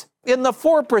this. In the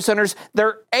 4%ers,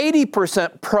 they're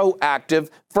 80% proactive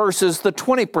versus the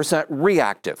 20%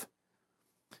 reactive.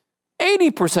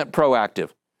 80%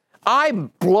 proactive. I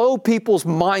blow people's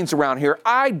minds around here.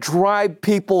 I drive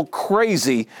people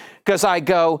crazy because I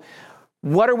go,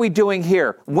 what are we doing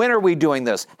here? When are we doing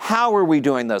this? How are we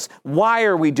doing this? Why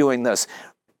are we doing this?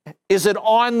 Is it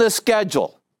on the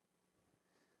schedule?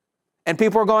 And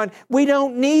people are going, we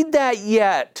don't need that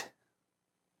yet.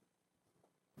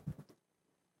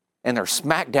 And they're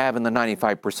smack dab in the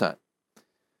 95%.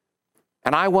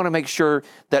 And I want to make sure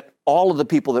that all of the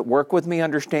people that work with me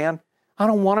understand, I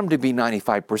don't want them to be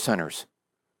 95%ers.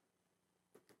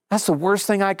 That's the worst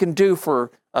thing I can do for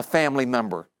a family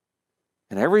member.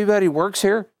 And everybody who works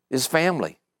here is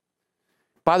family.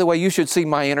 By the way, you should see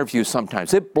my interviews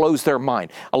sometimes. It blows their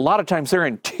mind. A lot of times they're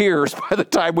in tears by the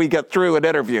time we get through an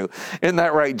interview. Isn't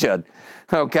that right, Jed?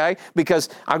 Okay? Because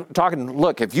I'm talking,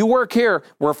 look, if you work here,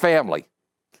 we're family.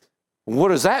 What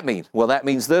does that mean? Well, that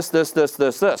means this, this, this,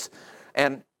 this, this.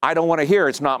 And I don't want to hear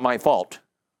it's not my fault.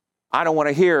 I don't want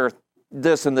to hear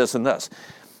this and this and this.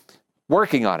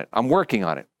 Working on it. I'm working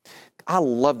on it. I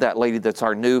love that lady that's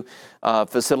our new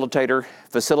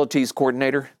facilities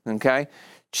coordinator, okay?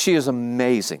 She is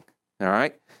amazing, all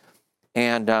right?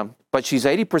 And but she's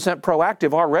 80%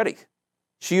 proactive already.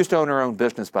 She used to own her own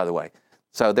business, by the way.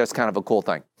 So that's kind of a cool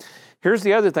thing. Here's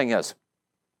the other thing is,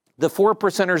 the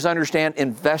 4%ers understand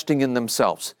investing in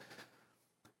themselves.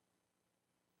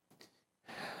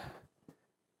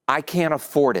 I can't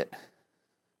afford it.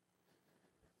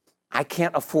 I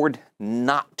can't afford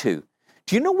not to.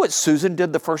 Do you know what Susan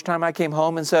did the first time I came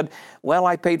home and said, well,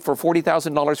 I paid for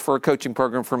 $40,000 for a coaching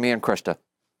program for me and Krista?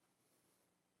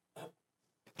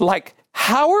 Like,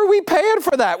 how are we paying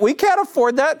for that? We can't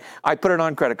afford that. I put it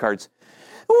on credit cards.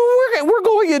 We're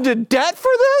going into debt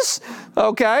for this?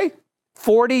 Okay.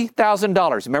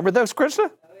 $40,000. Remember those, Krista?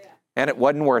 Oh, yeah. And it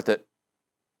wasn't worth it.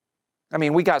 I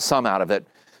mean, we got some out of it.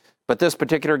 But this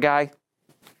particular guy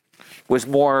was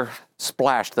more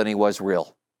splashed than he was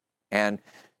real. And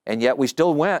yet we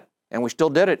still went, and we still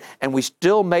did it, and we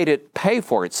still made it pay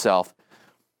for itself.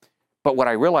 But what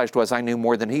I realized was I knew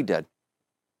more than he did.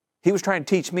 He was trying to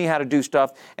teach me how to do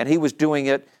stuff, and he was doing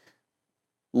it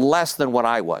less than what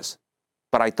I was.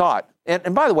 But I thought,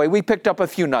 and by the way, we picked up a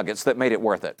few nuggets that made it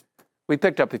worth it. We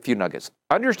picked up a few nuggets.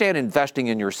 Understand investing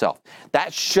in yourself.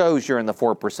 That shows you're in the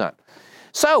 4%.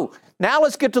 So now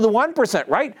let's get to the 1%,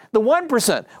 right? The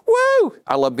 1%. Woo!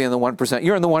 I love being the 1%.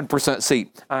 You're in the 1%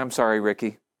 seat. I'm sorry,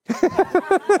 Ricky.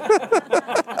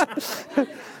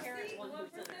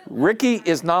 Ricky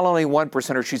is not only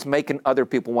 1%er, she's making other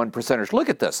people 1%ers. Look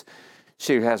at this.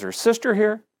 She has her sister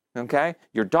here, okay?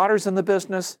 Your daughter's in the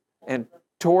business. And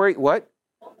Tori, what?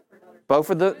 Both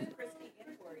of the...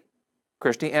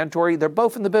 Christy and Tori, they're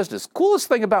both in the business. Coolest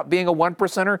thing about being a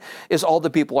 1%er is all the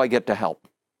people I get to help.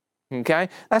 Okay?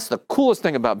 That's the coolest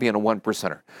thing about being a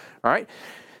 1%er. All right?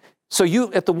 So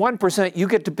you, at the 1%, you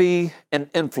get to be an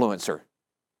influencer.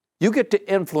 You get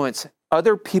to influence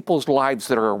other people's lives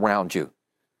that are around you.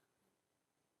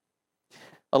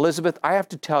 Elizabeth, I have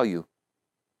to tell you,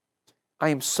 I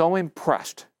am so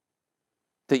impressed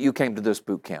that you came to this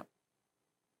boot camp.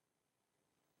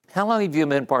 How long have you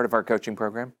been part of our coaching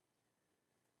program?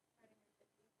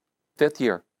 5th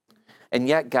year. And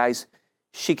yet, guys,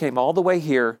 she came all the way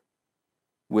here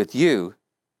with you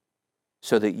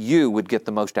so that you would get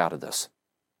the most out of this.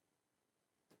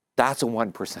 That's a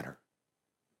 1%er.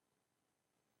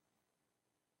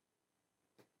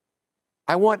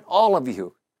 I want all of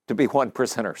you to be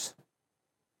 1%ers.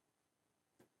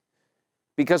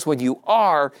 Because when you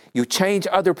are, you change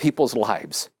other people's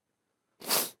lives.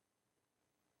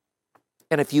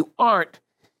 And if you aren't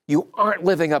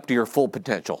living up to your full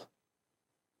potential.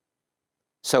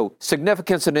 So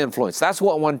significance and influence, that's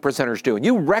what 1%ers do. And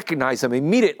you recognize them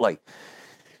immediately.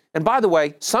 And by the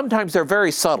way, sometimes they're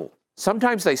very subtle.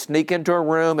 Sometimes they sneak into a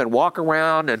room and walk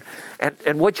around,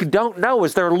 and what you don't know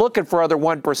is they're looking for other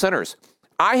 1%ers.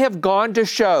 I have gone to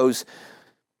shows,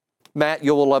 Matt,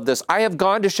 you will love this. I have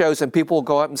gone to shows and people will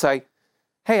go up and say,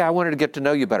 hey, I wanted to get to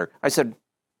know you better. I said,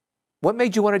 what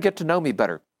made you want to get to know me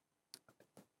better?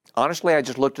 Honestly, I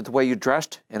just looked at the way you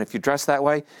dressed, and if you dress that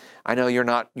way, I know you're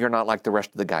not like the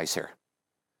rest of the guys here.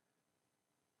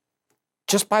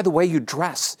 Just by the way you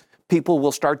dress, people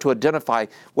will start to identify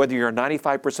whether you're a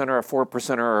 95%er, a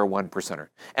 4%er, or a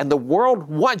 1%er. And the world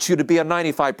wants you to be a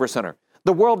 95%er.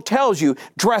 The world tells you,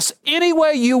 dress any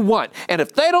way you want. And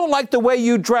if they don't like the way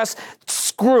you dress,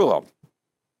 screw them.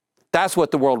 That's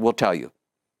what the world will tell you.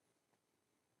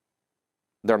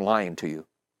 They're lying to you.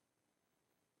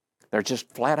 They're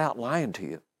just flat out lying to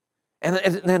you. And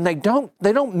they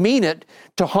don't mean it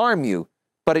to harm you,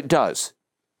 but it does.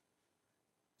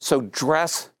 So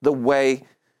dress the way,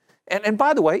 and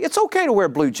by the way, it's okay to wear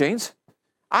blue jeans.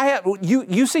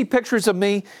 You see pictures of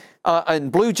me in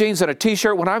blue jeans and a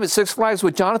t-shirt when I'm at Six Flags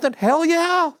with Jonathan? Hell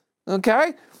yeah,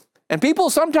 okay? And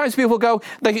sometimes people go,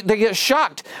 they get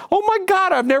shocked. Oh my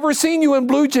God, I've never seen you in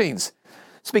blue jeans.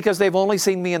 It's because they've only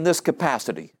seen me in this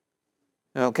capacity,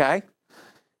 okay?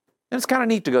 And it's kind of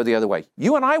neat to go the other way.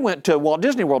 You and I went to Walt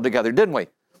Disney World together, didn't we?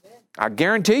 I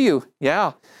guarantee you,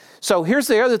 yeah. So here's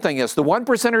the other thing is, the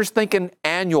 1%ers thinking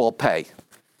annual pay.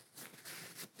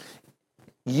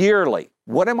 Yearly.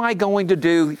 What am I going to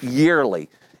do yearly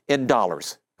in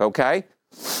dollars, okay?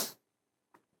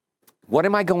 What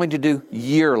am I going to do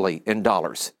yearly in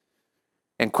dollars?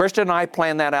 And Krista and I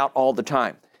plan that out all the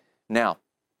time. Now,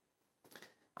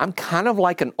 I'm kind of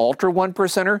like an ultra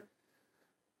 1%er.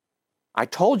 I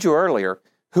told you earlier,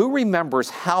 who remembers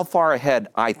how far ahead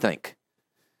I think?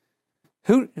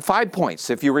 5 points,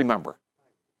 if you remember.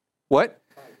 What?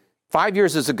 5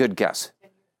 years is a good guess.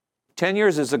 10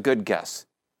 years is a good guess.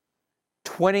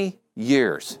 20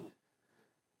 years.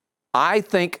 I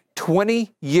think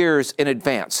 20 years in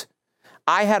advance.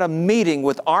 I had a meeting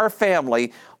with our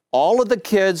family, all of the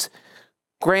kids,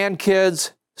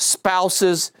 grandkids,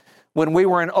 spouses, when we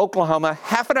were in Oklahoma,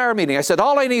 half an hour meeting. I said,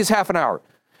 all I need is half an hour.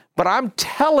 But I'm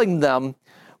telling them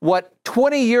what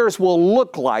 20 years will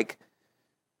look like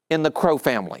in the Crow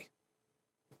family,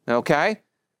 okay?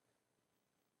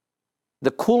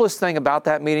 The coolest thing about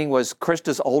that meeting was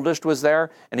Krista's oldest was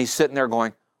there, and he's sitting there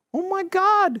going, oh my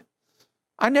God,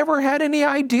 I never had any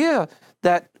idea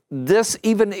that this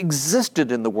even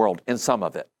existed in the world, in some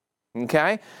of it,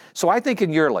 okay? So I think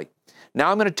in yearly. Now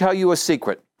I'm going to tell you a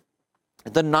secret.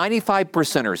 The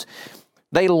 95%ers,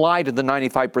 they lie to the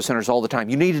 95%ers all the time.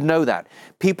 You need to know that.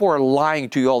 People are lying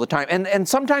to you all the time. And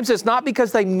sometimes it's not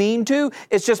because they mean to,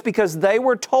 it's just because they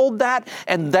were told that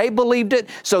and they believed it,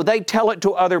 so they tell it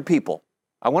to other people.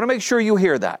 I want to make sure you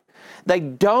hear that. They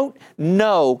don't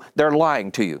know they're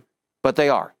lying to you, but they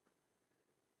are.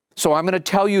 So I'm going to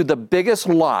tell you the biggest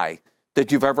lie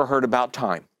that you've ever heard about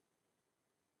time.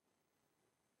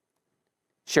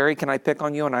 Sherry, can I pick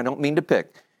on you? And I don't mean to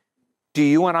pick. Do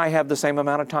you and I have the same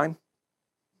amount of time?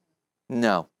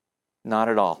 No, not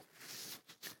at all.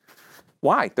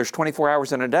 Why? There's 24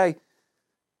 hours in a day.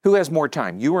 Who has more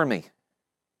time, you or me?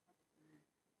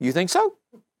 You think so?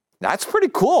 That's pretty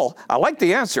cool. I like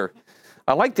the answer.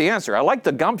 I like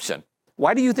the gumption.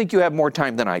 Why do you think you have more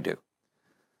time than I do?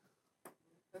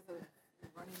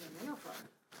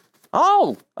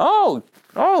 Oh,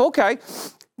 okay.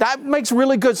 That makes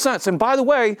really good sense. And by the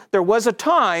way, there was a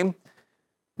time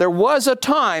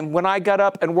when I got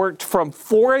up and worked from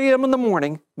 4 a.m. in the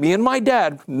morning. Me and my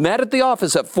dad met at the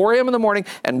office at 4 a.m. in the morning,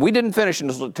 and we didn't finish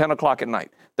until 10 o'clock at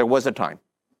night. There was a time.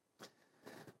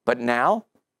 But now,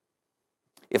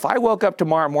 if I woke up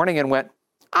tomorrow morning and went,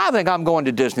 I think I'm going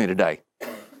to Disney today,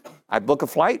 I book a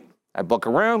flight, I book a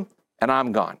room, and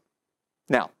I'm gone.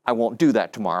 Now, I won't do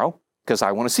that tomorrow because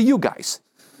I want to see you guys.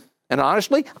 And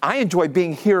honestly, I enjoy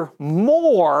being here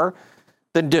more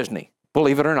than Disney,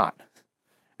 believe it or not.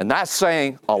 And that's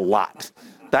saying a lot.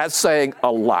 That's saying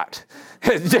a lot.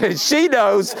 She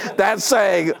knows that's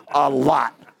saying a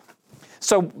lot.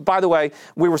 So, by the way,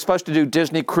 we were supposed to do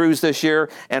Disney cruise this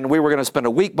year, and we were going to spend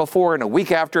a week before and a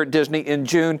week after at Disney in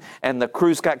June, and the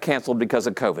cruise got canceled because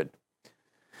of COVID.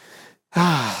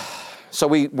 So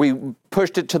we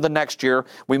pushed it to the next year.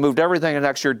 We moved everything to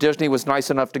next year. Disney was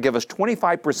nice enough to give us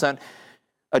 25%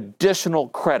 additional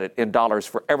credit in dollars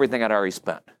for everything I'd already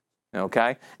spent.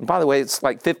 Okay? And by the way, it's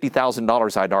like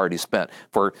 $50,000 I'd already spent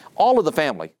for all of the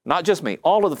family, not just me,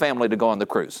 all of the family to go on the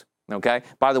cruise. Okay?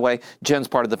 By the way, Jen's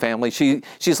part of the family.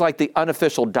 She's like the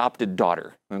unofficial adopted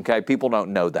daughter. Okay? People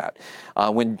don't know that.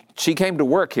 When she came to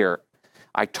work here,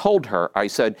 I told her, I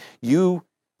said, you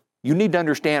need to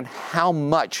understand how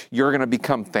much you're going to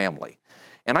become family.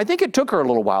 And I think it took her a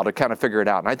little while to kind of figure it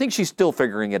out. And I think she's still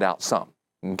figuring it out some.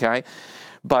 Okay?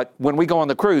 But when we go on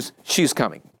the cruise, she's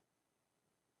coming.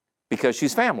 Because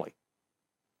she's family.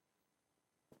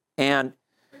 And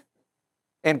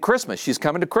Christmas, she's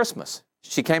coming to Christmas.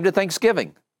 She came to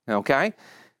Thanksgiving, okay?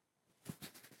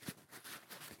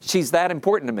 She's that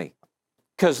important to me.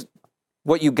 Because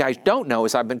what you guys don't know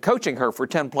is I've been coaching her for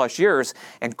 10 plus years,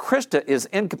 and Krista is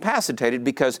incapacitated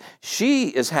because she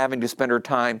is having to spend her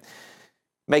time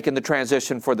making the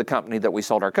transition for the company that we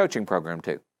sold our coaching program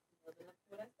to.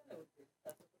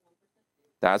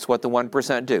 That's what the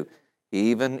 1% do,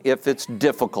 even if it's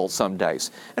difficult some days.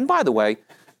 And by the way,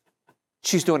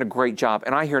 she's doing a great job,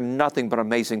 and I hear nothing but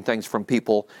amazing things from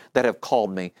people that have called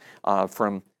me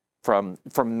from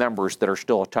members that are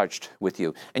still touched with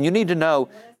you. And you need to know.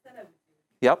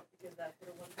 Yep.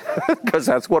 Because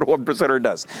that's what a 1%er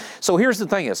does. So here's the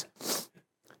thing is,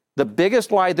 the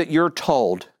biggest lie that you're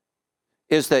told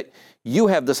is that you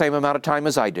have the same amount of time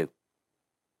as I do.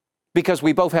 Because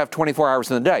we both have 24 hours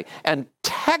in the day. And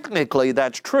technically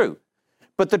that's true.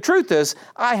 But the truth is,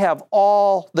 I have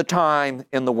all the time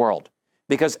in the world.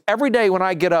 Because every day when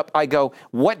I get up, I go,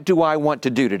 what do I want to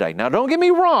do today? Now don't get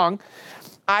me wrong,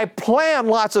 I plan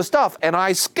lots of stuff and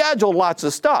I schedule lots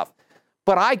of stuff.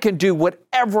 But I can do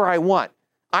whatever I want.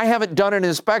 I haven't done an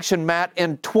inspection, Matt,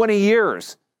 in 20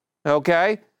 years,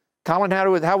 okay? Colin,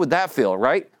 how would that feel,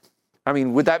 right? I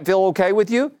mean, would that feel okay with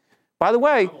you? By the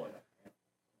way,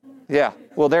 yeah,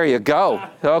 well, there you go,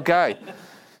 okay.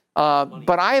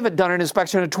 But I haven't done an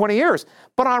inspection in 20 years.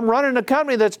 But I'm running a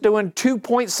company that's doing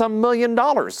 $2 million,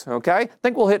 okay? I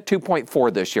think we'll hit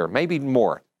 2.4 this year, maybe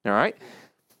more, all right?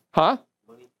 Huh?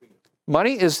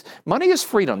 Money is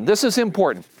freedom. This is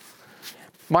important.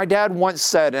 My dad once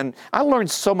said, and I learned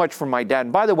so much from my dad.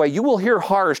 And by the way, you will hear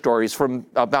horror stories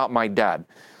about my dad.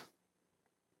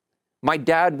 My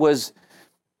dad was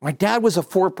a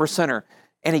 4%er,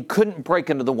 and he couldn't break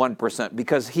into the 1%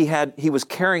 because he was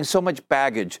carrying so much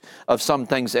baggage of some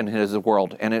things in his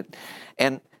world,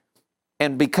 and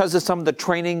because of some of the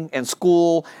training and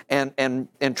school and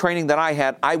training that I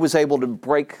had, I was able to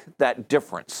break that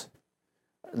difference.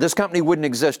 This company wouldn't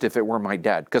exist if it were my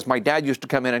dad, because my dad used to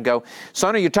come in and go,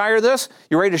 son, are you tired of this?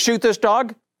 You ready to shoot this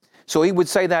dog? So he would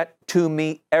say that to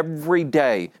me every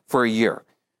day for a year.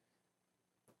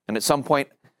 And at some point,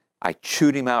 I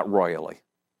chewed him out royally.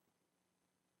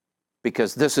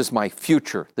 Because this is my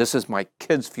future. This is my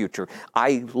kids' future.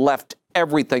 I left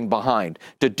everything behind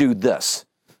to do this.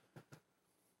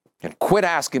 And quit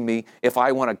asking me if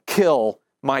I want to kill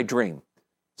my dream.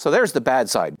 So there's the bad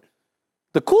side.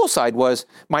 The cool side was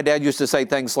my dad used to say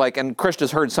things like, and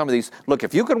Krista's heard some of these, look,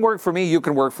 if you can work for me, you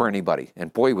can work for anybody.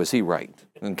 And boy, was he right,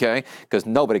 okay? Because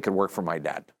nobody could work for my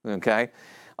dad, okay?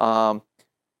 Trying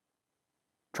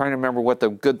to remember what the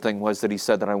good thing was that he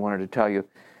said that I wanted to tell you.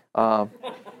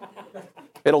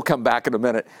 It'll come back in a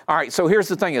minute. All right, so here's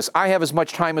the thing is, I have as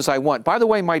much time as I want. By the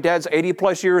way, my dad's 80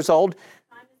 plus years old.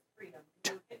 Time is freedom.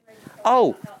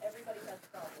 Oh, Everybody has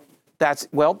problems. that's,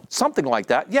 well, something like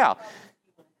that, yeah.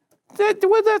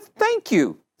 Thank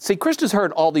you. See, Krista's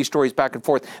heard all these stories back and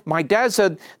forth. My dad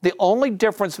said the only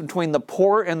difference between the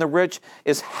poor and the rich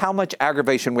is how much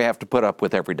aggravation we have to put up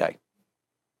with every day.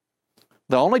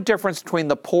 The only difference between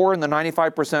the poor and the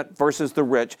 95% versus the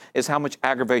rich is how much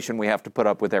aggravation we have to put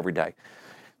up with every day.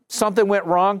 Something went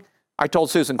wrong, I told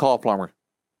Susan, call a plumber.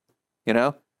 You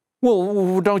know?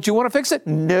 Well, don't you want to fix it?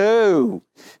 No.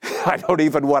 I don't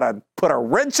even want to put a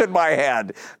wrench in my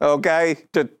hand, okay?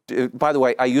 By the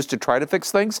way, I used to try to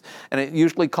fix things, and it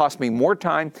usually cost me more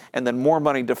time and then more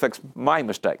money to fix my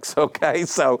mistakes, okay?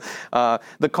 So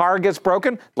the car gets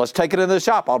broken, let's take it in the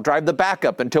shop. I'll drive the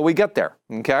backup until we get there,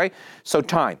 okay? So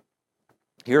time.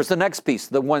 Here's the next piece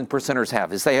the 1%ers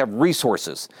have, is they have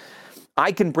resources.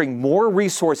 I can bring more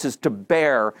resources to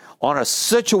bear on a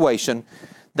situation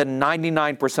than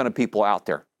 99% of people out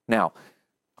there. Now,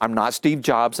 I'm not Steve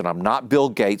Jobs and I'm not Bill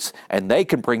Gates, and they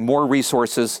can bring more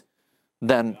resources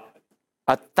than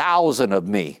 1,000 of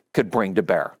me could bring to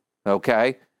bear,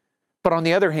 okay? But on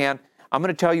the other hand, I'm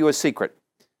going to tell you a secret.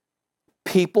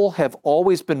 People have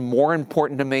always been more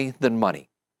important to me than money.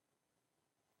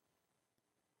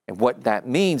 And what that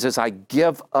means is I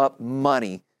give up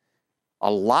money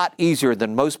a lot easier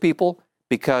than most people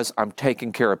because I'm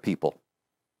taking care of people.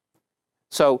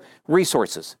 So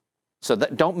resources. So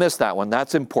don't miss that one.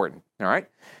 That's important. All right.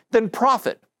 Then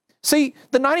profit. See,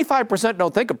 the 95%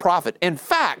 don't think of profit. In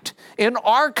fact, in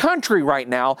our country right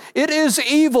now, it is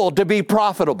evil to be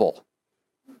profitable.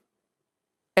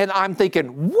 And I'm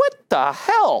thinking, what the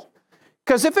hell?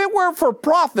 Because if it were for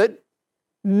profit,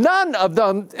 none of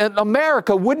them in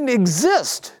America wouldn't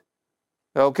exist.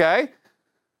 Okay?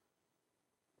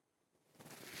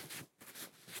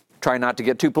 Try not to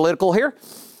get too political here.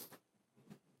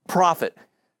 Profit.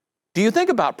 Do you think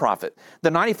about profit? The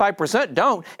 95%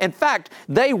 don't. In fact,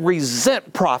 they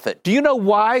resent profit. Do you know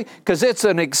why? Because it's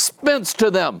an expense to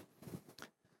them.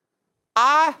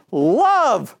 I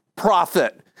love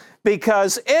profit.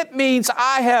 because it means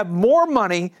I have more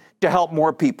money to help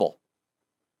more people.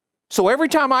 So every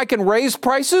time I can raise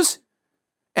prices,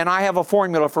 and I have a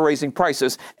formula for raising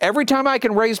prices, every time I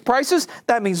can raise prices,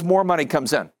 that means more money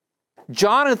comes in.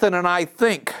 Jonathan and I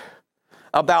think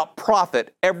about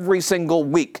profit every single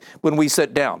week when we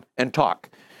sit down and talk.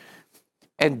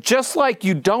 And just like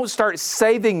you don't start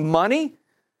saving money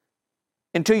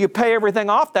until you pay everything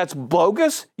off, that's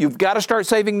bogus. You've got to start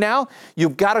saving now.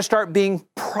 You've got to start being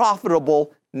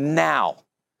profitable now.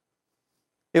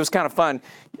 It was kind of fun.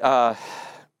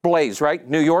 Blaze, right?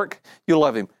 New York. You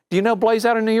love him. Do you know Blaze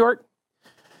out of New York?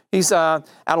 He's out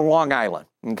of Long Island,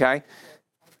 okay?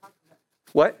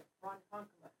 What?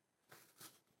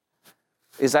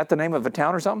 Is that the name of a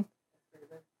town or something?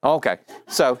 Okay.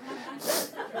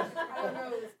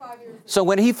 So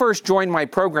when he first joined my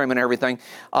program and everything,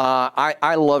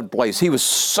 I loved Blaze. He was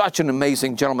such an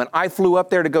amazing gentleman. I flew up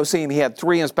there to go see him. He had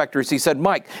 3 inspectors. He said,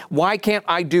 Mike, why can't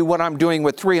I do what I'm doing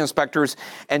with 3 inspectors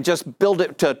and just build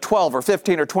it to 12 or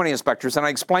 15 or 20 inspectors? And I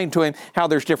explained to him how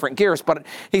there's different gears. But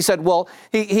he said, well,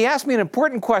 he asked me an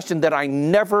important question that I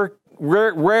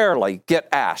rarely get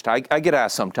asked. I get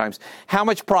asked sometimes, how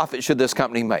much profit should this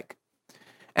company make?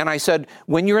 And I said,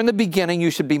 when you're in the beginning, you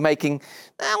should be making,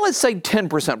 let's say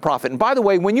 10% profit. And by the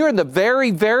way, when you're in the very,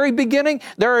 very beginning,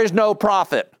 there is no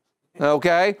profit,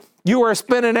 okay? You are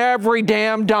spending every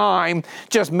damn dime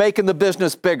just making the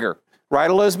business bigger. Right,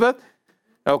 Elizabeth?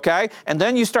 Okay? And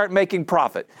then you start making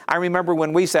profit. I remember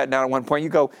when we sat down at one point, you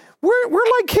go, we're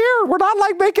like here. We're not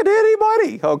like making any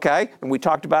money, okay? And we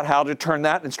talked about how to turn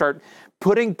that and start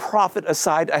putting profit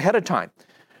aside ahead of time.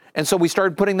 And so we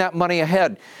started putting that money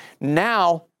ahead.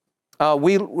 Now,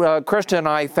 Krista and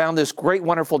I found this great,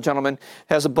 wonderful gentleman,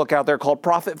 has a book out there called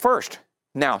Profit First.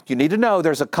 Now, you need to know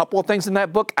there's a couple of things in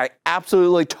that book I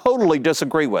absolutely, totally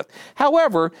disagree with.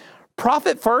 However,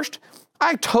 Profit First,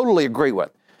 I totally agree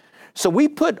with. So we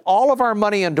put all of our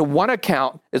money into one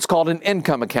account. It's called an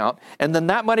income account. And then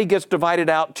that money gets divided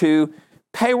out to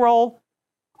payroll,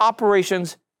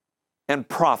 operations, and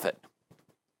profit.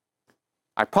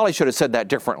 I probably should have said that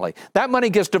differently. That money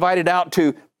gets divided out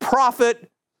to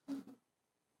profit,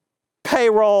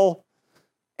 payroll,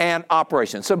 and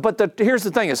operations. So, but here's the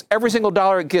thing is, every single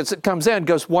dollar it comes in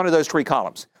goes one of those 3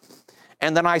 columns.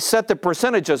 And then I set the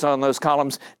percentages on those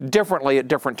columns differently at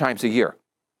different times a year.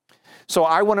 So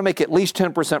I want to make at least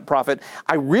 10% profit.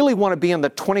 I really want to be in the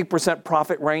 20%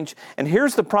 profit range. And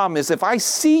here's the problem is, if I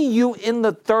see you in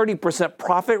the 30%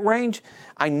 profit range,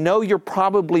 I know you're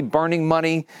probably burning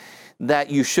money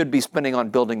that you should be spending on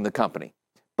building the company.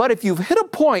 But if you've hit a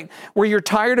point where you're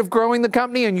tired of growing the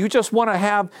company and you just want to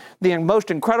have the most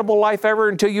incredible life ever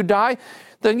until you die,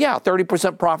 then yeah,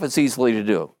 30% profit's easily to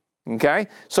do. Okay?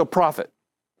 So profit.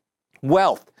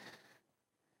 Wealth.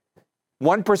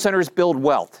 1%ers build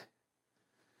wealth.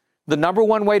 The number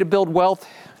one way to build wealth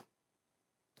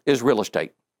is real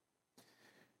estate.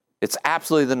 It's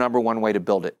absolutely the number one way to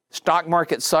build it. Stock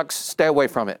market sucks, stay away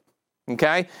from it.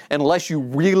 Okay? Unless you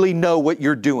really know what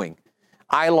you're doing.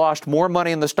 I lost more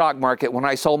money in the stock market when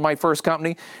I sold my first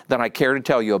company than I care to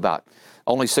tell you about.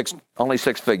 Only six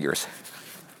figures.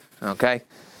 Okay?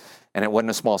 And it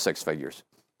wasn't a small 6 figures.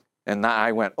 And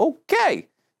I went, okay,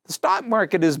 the stock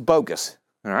market is bogus.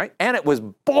 All right? And it was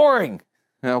boring.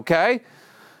 Okay?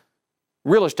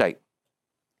 Real estate.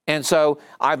 And so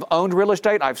I've owned real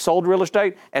estate, I've sold real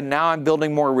estate, and now I'm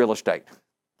building more real estate.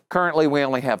 Currently, we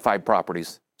only have 5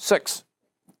 properties. 6.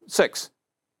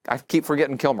 I keep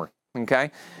forgetting Kilmer, okay?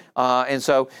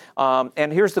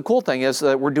 And here's the cool thing is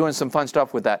that we're doing some fun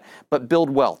stuff with that. But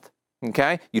build wealth,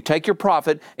 okay? You take your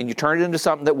profit and you turn it into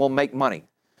something that will make money.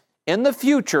 In the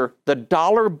future, the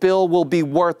dollar bill will be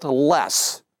worth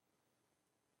less.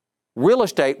 Real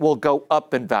estate will go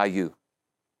up in value.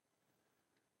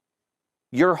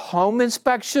 Your home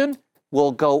inspection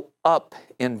will go up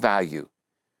in value.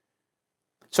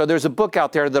 So there's a book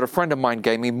out there that a friend of mine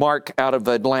gave me, Mark out of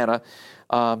Atlanta.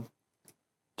 Do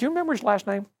you remember his last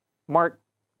name? Mark.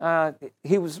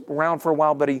 He was around for a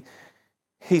while, but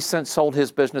he since sold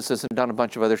his businesses and done a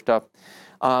bunch of other stuff.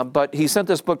 But he sent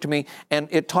this book to me, and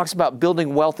it talks about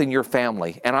building wealth in your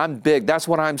family. And I'm big. That's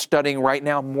what I'm studying right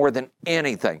now more than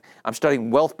anything. I'm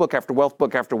studying wealth book after wealth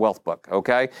book after wealth book,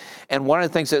 okay? And one of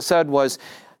the things it said was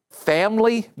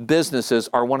family businesses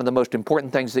are one of the most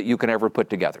important things that you can ever put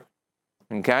together,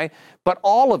 okay? But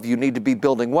all of you need to be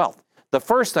building wealth. The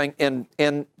first thing in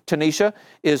Tanisha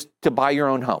is to buy your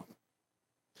own home.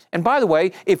 And by the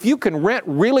way, if you can rent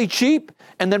really cheap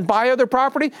and then buy other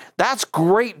property, that's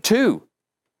great too.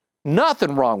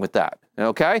 Nothing wrong with that,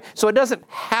 okay? So it doesn't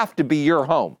have to be your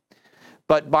home,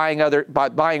 but buying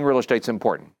real estate's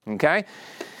important, okay?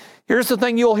 Here's the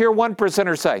thing you'll hear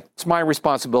 1%ers say. It's my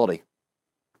responsibility.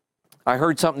 I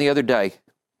heard something the other day,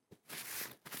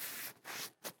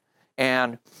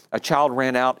 and a child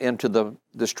ran out into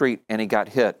the street and he got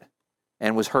hit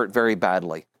and was hurt very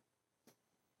badly.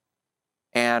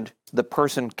 And the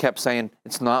person kept saying,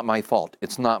 it's not my fault,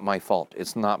 it's not my fault,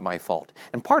 it's not my fault.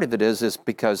 And part of it is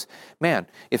because, man,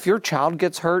 if your child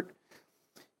gets hurt,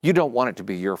 you don't want it to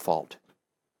be your fault.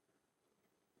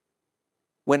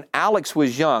 When Alex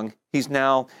was young, he's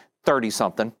now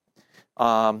 30-something,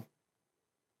 I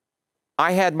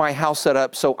had my house set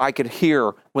up so I could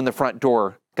hear when the front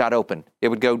door got open. It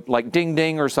would go like ding,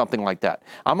 ding, or something like that.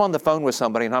 I'm on the phone with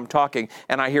somebody and I'm talking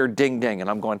and I hear ding, ding, and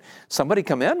I'm going, somebody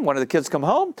come in? One of the kids come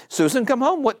home? Susan come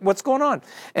home? What's going on?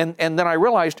 And then I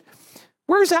realized,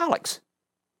 where's Alex?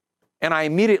 And I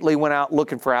immediately went out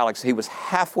looking for Alex. He was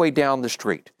halfway down the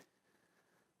street.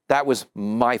 That was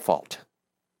my fault,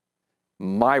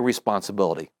 my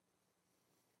responsibility.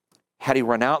 Had he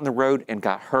run out in the road and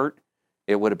got hurt,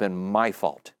 it would have been my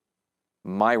fault,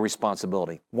 my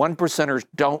responsibility. 1%ers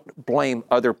don't blame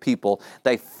other people.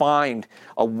 They find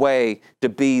a way to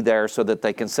be there so that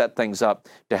they can set things up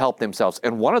to help themselves.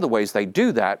 And one of the ways they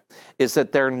do that is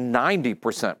that they're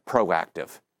 90%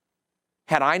 proactive.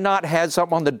 Had I not had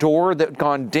something on the door that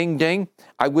gone ding, ding,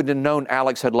 I wouldn't have known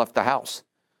Alex had left the house.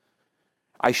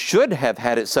 I should have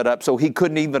had it set up so he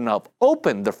couldn't even have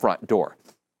opened the front door.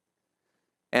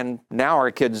 And now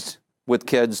our kids with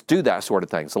kids do that sort of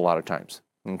things a lot of times,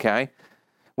 okay?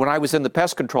 When I was in the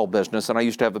pest control business, and I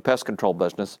used to have a pest control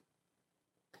business,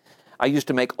 I used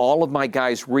to make all of my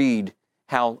guys read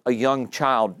how a young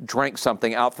child drank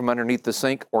something out from underneath the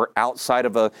sink or outside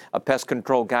of a pest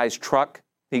control guy's truck.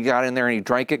 He got in there and he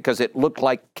drank it because it looked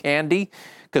like candy,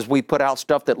 because we put out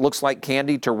stuff that looks like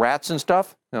candy to rats and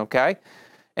stuff, okay,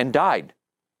 and died.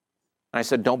 And I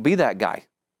said, don't be that guy,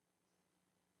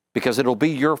 because it'll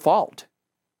be your fault,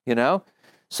 you know?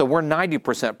 So we're 90%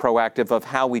 proactive of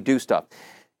how we do stuff.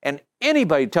 And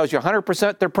anybody tells you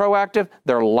 100% they're proactive,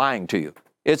 they're lying to you.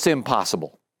 It's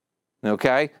impossible,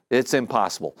 okay? It's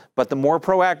impossible. But the more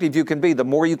proactive you can be, the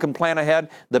more you can plan ahead,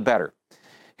 the better.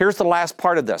 Here's the last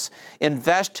part of this.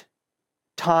 Invest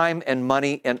time and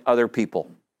money in other people.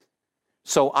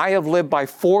 So I have lived by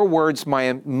 4 words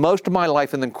most of my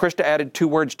life, and then Krista added 2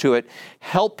 words to it.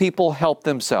 Help people help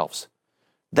themselves.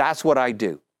 That's what I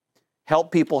do.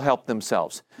 Help people help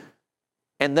themselves.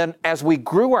 And then as we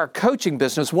grew our coaching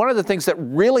business, one of the things that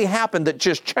really happened that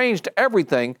just changed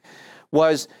everything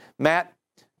was, Matt,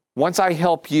 once I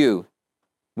help you,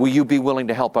 will you be willing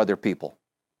to help other people?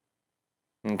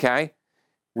 Okay?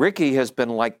 Ricky has been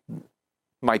like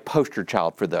my poster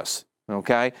child for this,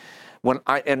 okay?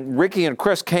 And Ricky and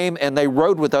Chris came and they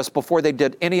rode with us before they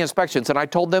did any inspections, and I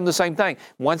told them the same thing.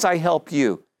 Once I help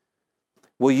you,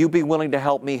 will you be willing to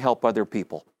help me help other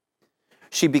people?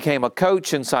 She became a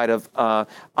coach inside of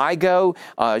IGO.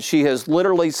 She has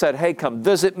literally said, hey, come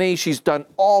visit me. She's done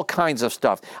all kinds of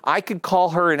stuff. I could call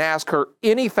her and ask her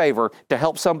any favor to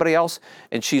help somebody else,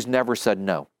 and she's never said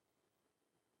no.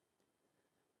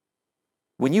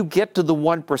 When you get to the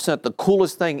 1%, the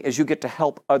coolest thing is you get to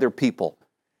help other people,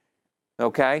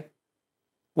 okay?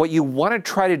 What you want to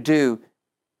try to do,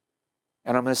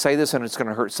 and I'm going to say this and it's going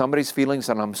to hurt somebody's feelings,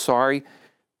 and I'm sorry,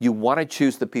 you want to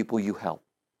choose the people you help.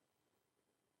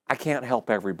 I can't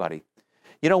help everybody.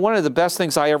 You know, one of the best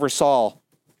things I ever saw,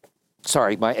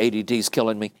 sorry, my ADD's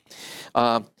killing me.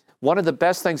 One of the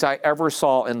best things I ever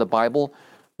saw in the Bible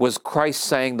was Christ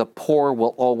saying the poor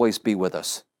will always be with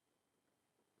us.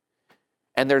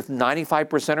 And there's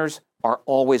 95%ers are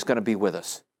always going to be with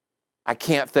us. I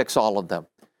can't fix all of them.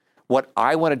 What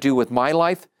I want to do with my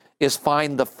life is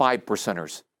find the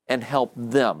 5%ers and help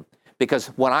them. Because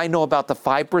what I know about the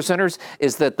 5%ers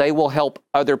is that they will help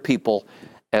other people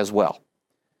as well.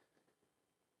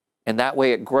 And that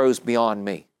way it grows beyond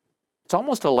me. It's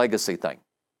almost a legacy thing,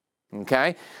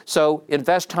 okay? So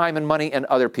invest time and money in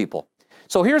other people.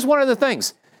 So here's one of the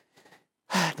things.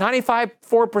 95,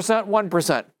 4%,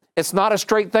 1%. It's not a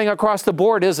straight thing across the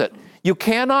board, is it? You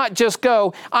cannot just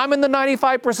go, I'm in the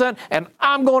 95% and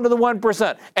I'm going to the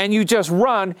 1%. And you just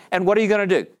run, and what are you going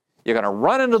to do? You're going to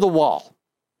run into the wall,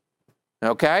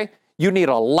 okay? You need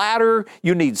a ladder,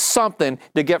 you need something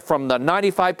to get from the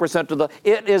 95% to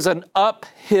it is an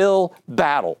uphill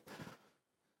battle.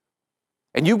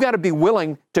 And you've got to be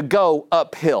willing to go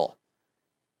uphill.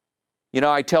 You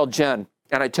know, I tell Jen,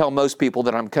 and I tell most people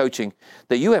that I'm coaching,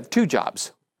 that you have 2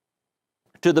 jobs,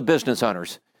 to the business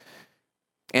owners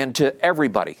and to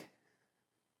everybody.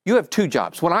 You have 2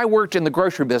 jobs. When I worked in the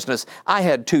grocery business, I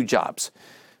had 2 jobs,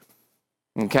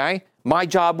 okay? My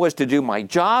job was to do my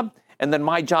job, and then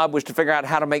my job was to figure out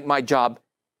how to make my job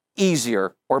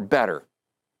easier or better,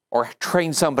 or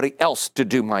train somebody else to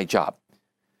do my job.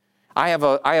 I have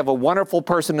a wonderful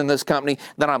person in this company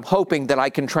that I'm hoping that I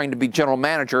can train to be general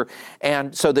manager,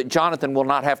 and so that Jonathan will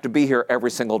not have to be here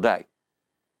every single day.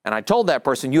 And I told that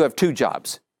person, you have 2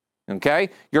 jobs, okay?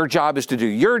 Your job is to do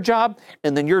your job,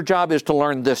 and then your job is to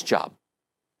learn this job.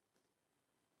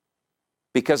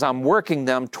 Because I'm working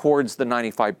them towards the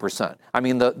 95%. I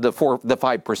mean, the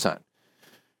 5%.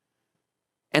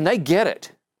 And they get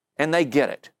it. And they get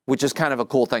it, which is kind of a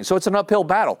cool thing. So it's an uphill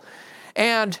battle.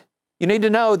 And you need to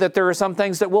know that there are some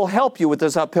things that will help you with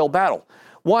this uphill battle.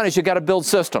 One is you got to build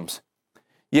systems.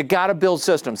 You got to build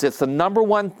systems. It's the number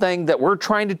one thing that we're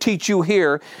trying to teach you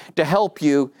here to help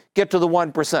you get to the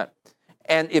 1%.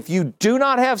 And if you do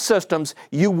not have systems,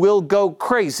 you will go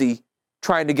crazy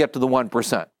trying to get to the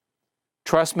 1%.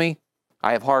 Trust me,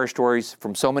 I have horror stories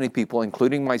from so many people,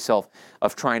 including myself,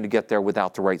 of trying to get there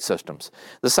without the right systems.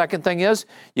 The second thing is,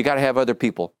 you got to have other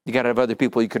people. You got to have other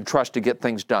people you can trust to get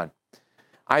things done.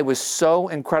 I was so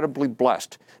incredibly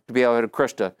blessed to be able to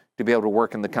Krista to be able to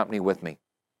work in the company with me.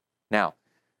 Now,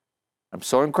 I'm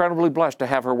so incredibly blessed to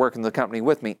have her work in the company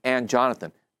with me, and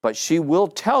Jonathan. But she will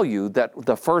tell you that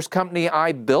the first company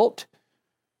I built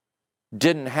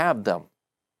didn't have them.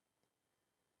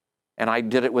 And I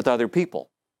did it with other people.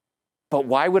 But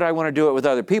why would I want to do it with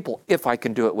other people if I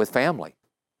can do it with family?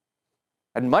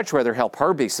 I'd much rather help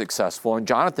her be successful and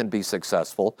Jonathan be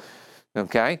successful,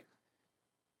 okay?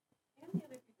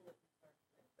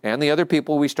 And the other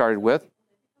people we started with,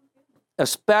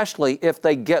 especially if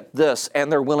they get this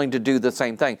and they're willing to do the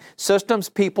same thing. Systems,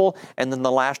 people, and then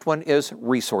the last one is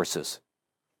resources.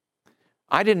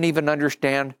 I didn't even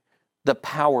understand the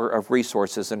power of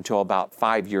resources until about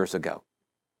 5 years ago.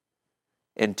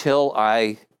 Until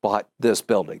I bought this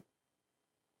building.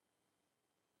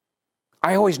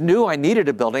 I always knew I needed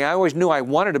a building. I always knew I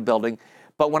wanted a building.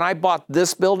 But when I bought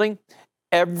this building,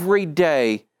 every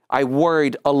day I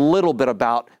worried a little bit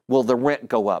about, will the rent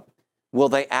go up? Will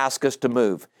they ask us to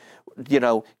move? You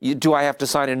know, do I have to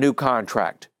sign a new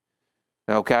contract?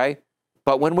 Okay?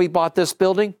 But when we bought this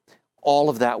building, all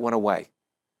of that went away.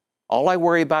 All I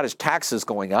worry about is taxes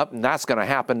going up, and that's going to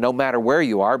happen no matter where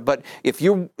you are. But if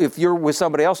you're with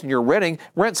somebody else and you're renting,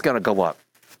 rent's going to go up.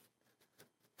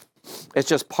 It's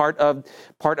just part of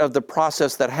the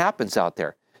process that happens out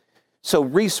there. So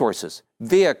resources,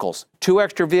 vehicles, 2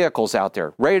 extra vehicles out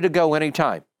there, ready to go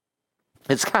anytime.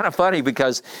 It's kind of funny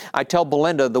because I tell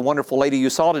Belinda, the wonderful lady you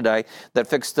saw today that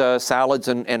fixed salads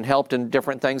and helped in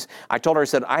different things, I told her, I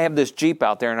said, I have this Jeep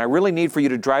out there and I really need for you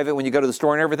to drive it when you go to the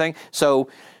store and everything. So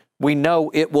we know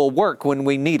it will work when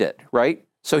we need it, right?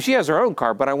 So she has her own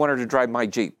car, but I want her to drive my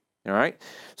Jeep, all right?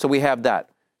 So we have that.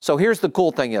 So here's the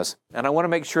cool thing is, and I want to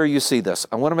make sure you see this.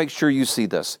 I want to make sure you see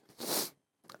this.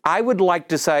 I would like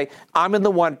to say I'm in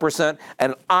the 1%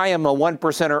 and I am a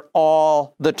 1%er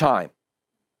all the time.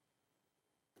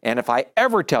 And if I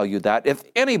ever tell you that, if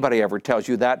anybody ever tells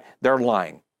you that, they're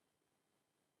lying.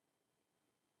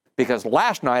 Because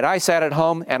last night I sat at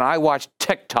home and I watched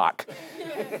TikTok.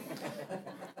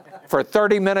 For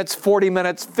 30 minutes, 40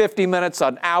 minutes, 50 minutes,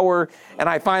 an hour, and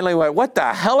I finally went, what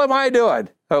the hell am I doing?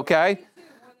 Okay? More than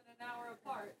an hour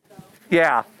apart, so.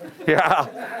 Yeah.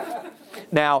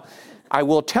 Now, I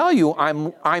will tell you,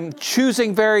 I'm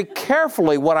choosing very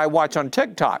carefully what I watch on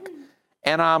TikTok,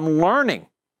 and I'm learning.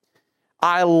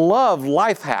 I love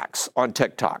life hacks on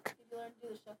TikTok. Did you learn to do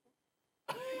the shuffle?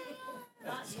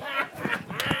 That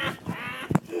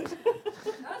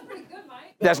was pretty good,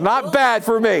 Mike. That's not bad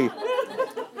for me.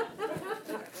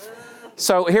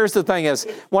 So here's the thing is,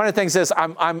 one of the things is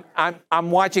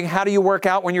I'm watching how do you work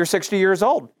out when you're 60 years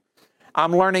old?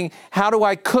 I'm learning how do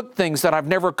I cook things that I've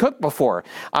never cooked before.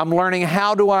 I'm learning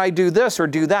how do I do this or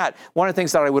do that. One of the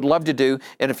things that I would love to do,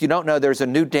 and if you don't know, there's a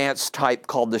new dance type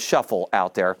called the shuffle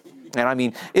out there. And I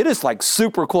mean, it is like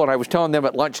super cool. And I was telling them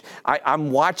at lunch, I'm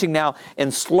watching now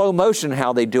in slow motion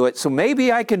how they do it. So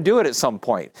maybe I can do it at some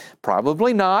point.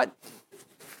 Probably not,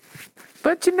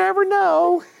 but you never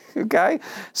know. Okay.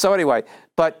 So anyway,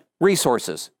 but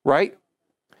resources, right?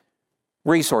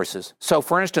 Resources. So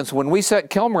for instance, when we set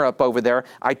Kilmer up over there,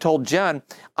 I told Jen,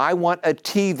 I want a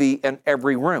TV in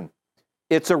every room.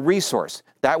 It's a resource.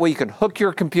 That way you can hook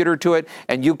your computer to it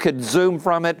and you could Zoom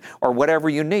from it or whatever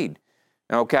you need.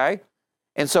 Okay?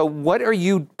 And so what are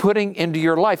you putting into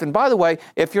your life? And by the way,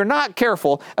 if you're not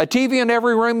careful, a TV in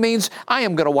every room means I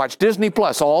am going to watch Disney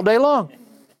Plus all day long.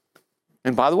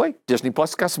 And by the way, Disney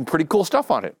Plus has got some pretty cool stuff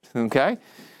on it. Okay?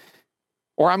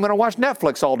 Or I'm going to watch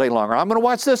Netflix all day long, or I'm going to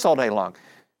watch this all day long.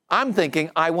 I'm thinking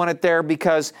I want it there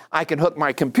because I can hook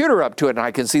my computer up to it and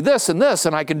I can see this and this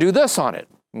and I can do this on it.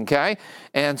 Okay?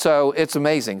 And so it's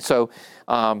amazing. So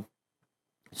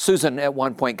Susan at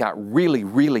one point got really,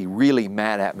 really, really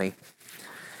mad at me.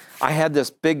 I had this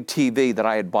big TV that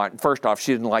I had bought. First off,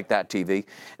 she didn't like that TV,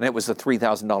 and it was a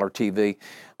 $3,000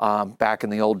 TV back in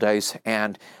the old days.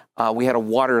 And we had a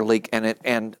water leak,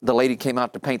 and the lady came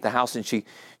out to paint the house, and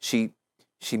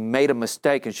she made a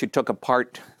mistake, and she took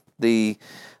apart the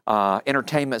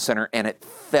entertainment center, and it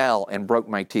fell and broke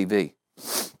my TV.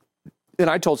 And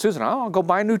I told Susan, I'll go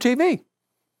buy a new TV.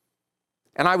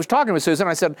 And I was talking with Susan.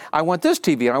 I said, I want this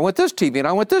TV, and I want this TV, and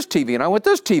I want this TV, and I want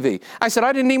this TV. I said,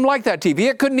 I didn't even like that TV.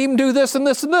 It couldn't even do this and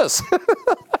this and this.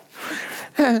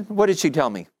 What did she tell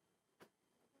me?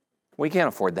 We can't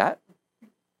afford that.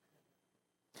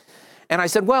 And I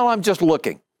said, well, I'm just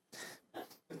looking.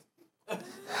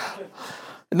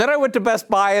 And then I went to Best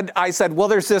Buy and I said, well,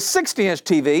 there's this 60-inch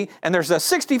TV, and there's a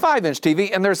 65-inch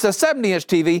TV, and there's a 70-inch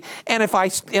TV, and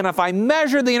if I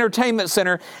measure the entertainment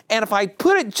center, and if I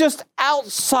put it just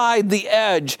outside the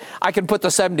edge, I can put the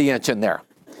 70-inch in there.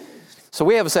 So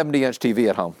we have a 70-inch TV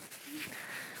at home.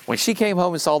 When she came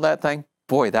home and saw that thing,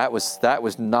 boy, that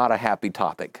was not a happy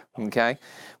topic, okay?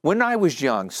 When I was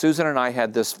young, Susan and I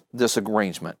had this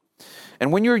arrangement.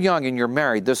 And when you're young and you're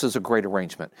married, this is a great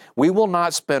arrangement. We will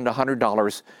not spend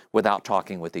 $100 without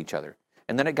talking with each other.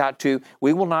 And then it got to,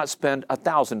 we will not spend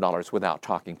 $1,000 without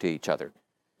talking to each other.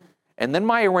 And then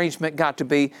my arrangement got to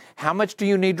be, how much do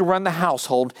you need to run the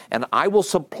household? And I will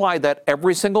supply that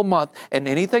every single month. And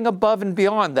anything above and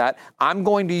beyond that, I'm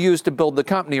going to use to build the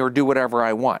company or do whatever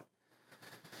I want.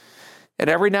 And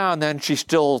every now and then she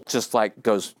still just like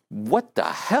goes, what the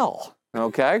hell?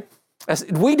 Okay?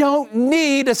 We don't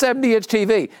need a 70-inch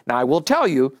TV. Now, I will tell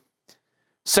you,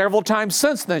 several times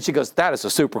since then, she goes, that is a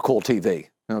super cool TV,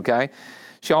 okay?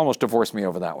 She almost divorced me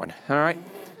over that one, all right?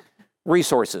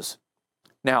 Resources.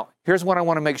 Now, here's what I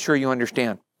want to make sure you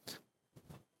understand.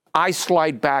 I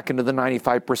slide back into the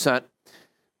 95%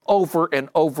 over and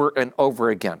over and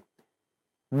over again.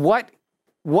 What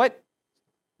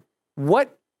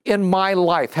in my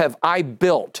life have I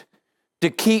built to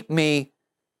keep me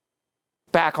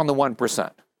back on the 1%?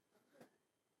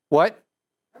 What?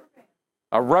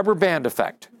 A rubber band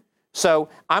effect. So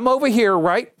I'm over here,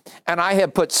 right? And I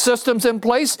have put systems in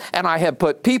place, and I have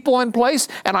put people in place,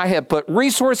 and I have put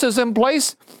resources in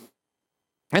place.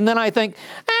 And then I think,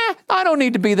 I don't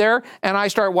need to be there. And I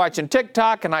start watching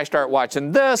TikTok, and I start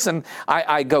watching this, and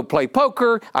I go play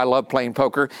poker. I love playing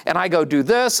poker. And I go do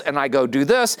this, and I go do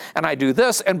this, and I do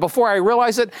this. And before I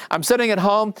realize it, I'm sitting at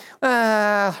home,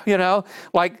 like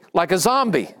a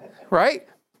zombie, right?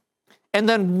 And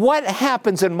then what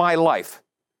happens in my life?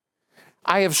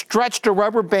 I have stretched a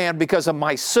rubber band because of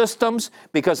my systems,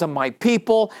 because of my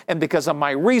people, and because of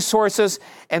my resources,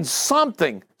 and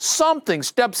something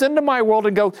steps into my world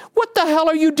and goes, what the hell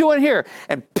are you doing here?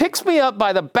 And picks me up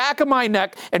by the back of my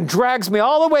neck and drags me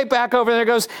all the way back over there and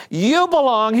goes, you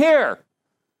belong here.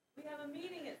 We have a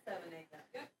meeting at 7 a.m.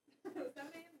 Yep. 7 a.m.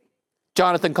 meeting.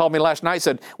 Jonathan called me last night and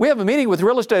said, we have a meeting with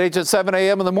real estate agents at 7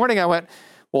 a.m. in the morning. I went,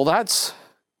 well, that's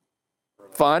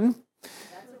fun.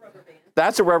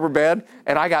 That's a rubber band.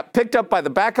 And I got picked up by the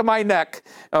back of my neck,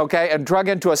 okay, and drug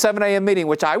into a 7 a.m. meeting,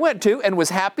 which I went to and was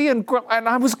happy and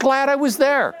I was glad I was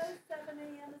there. Who chose 7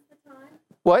 a.m. as the time?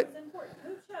 What? It's important.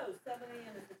 Who chose 7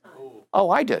 a.m. as the time? Oh,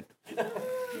 I did. You really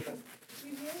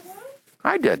was?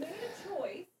 I did. You made a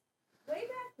choice way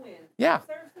back when. Yeah. It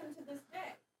serves them to this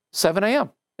day. 7 a.m.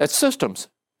 That's systems.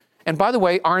 And by the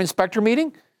way, our inspector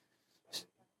meeting,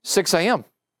 6 a.m.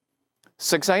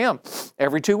 6 a.m.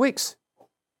 every 2 weeks.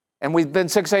 And we've been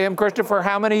 6 a.m., Krista, for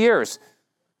how many years?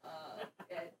 At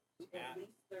least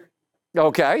 30.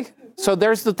 Okay. So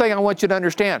there's the thing I want you to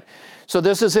understand. So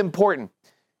this is important.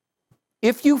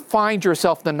 If you find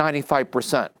yourself in the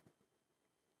 95%,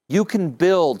 you can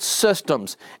build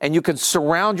systems and you can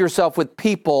surround yourself with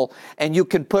people and you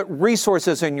can put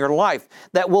resources in your life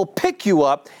that will pick you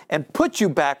up and put you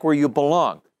back where you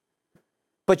belong.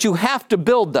 But you have to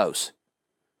build those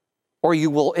or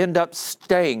you will end up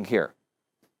staying here.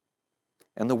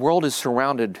 And the world has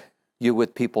surrounded you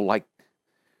with people like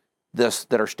this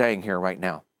that are staying here right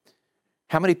now.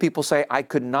 How many people say, I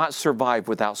could not survive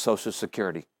without Social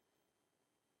Security?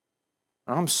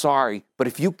 I'm sorry, but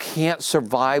if you can't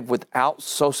survive without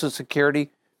Social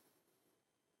Security,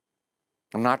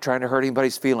 I'm not trying to hurt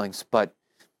anybody's feelings, but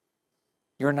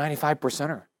you're a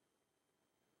 95%er.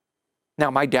 Now,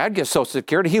 my dad gets Social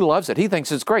Security. He loves it. He thinks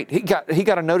it's great. He got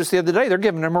a notice the other day. They're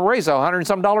giving him a raise of $100 and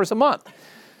some a month.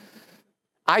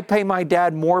 I pay my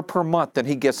dad more per month than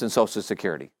he gets in Social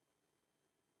Security.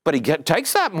 But he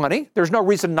takes that money. There's no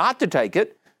reason not to take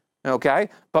it, okay?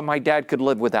 But my dad could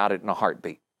live without it in a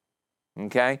heartbeat,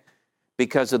 okay?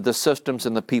 because of the systems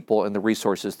and the people and the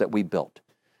resources that we built.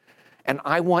 And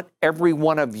I want every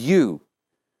one of you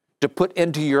to put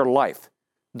into your life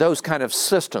those kind of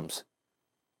systems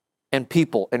and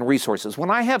people and resources. When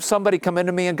I have somebody come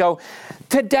into me and go,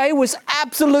 today was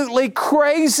absolutely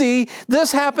crazy.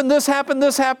 This happened, this happened,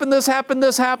 this happened, this happened,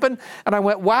 this happened. And I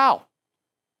went, wow,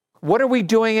 what are we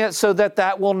doing it so that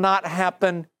that will not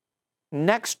happen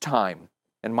next time?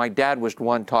 And my dad was the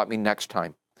one who taught me next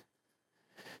time.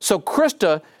 So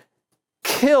Krista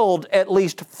killed at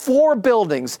least 4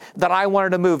 buildings that I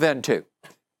wanted to move into.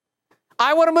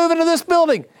 I want to move into this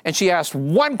building. And she asked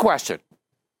one question.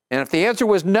 And if the answer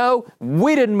was no,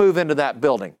 we didn't move into that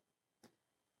building.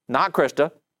 Not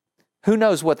Krista. Who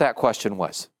knows what that question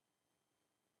was?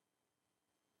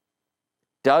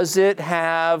 Does it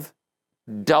have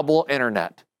double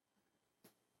internet?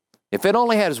 If it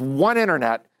only has one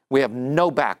internet, we have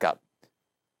no backup.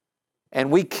 And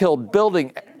we killed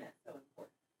building.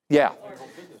 Yeah.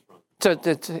 So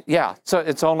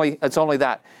it's only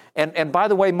that. And by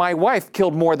the way, my wife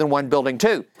killed more than one building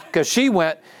too, because she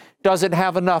went, does it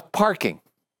have enough parking?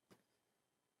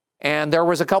 And there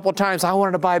was a couple of times I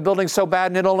wanted to buy a building so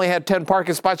bad and it only had 10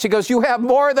 parking spots. She goes, you have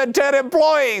more than 10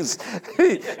 employees.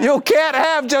 You can't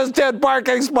have just 10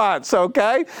 parking spots,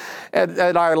 okay? And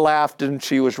I laughed and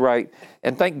she was right.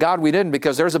 And thank God we didn't,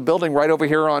 because there's a building right over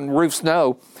here on Roof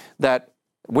Snow that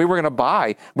we were going to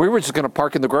buy. We were just going to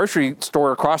park in the grocery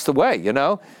store across the way, you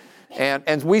know?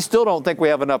 And we still don't think we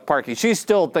have enough parking. She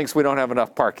still thinks we don't have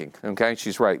enough parking, okay?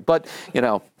 She's right. But, you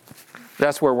know,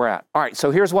 that's where we're at. All right,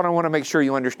 so here's what I want to make sure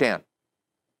you understand.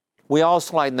 We all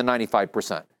slide in the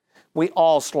 95%. We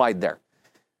all slide there.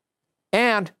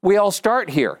 And we all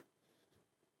start here.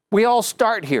 We all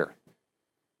start here.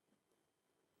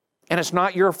 And it's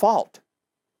not your fault.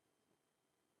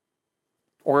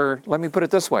 Or let me put it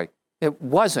this way. It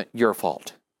wasn't your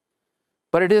fault.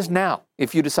 But it is now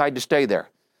if you decide to stay there.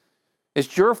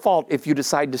 It's your fault if you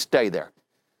decide to stay there.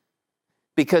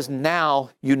 Because now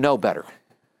you know better.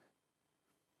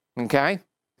 Okay?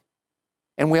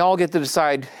 And we all get to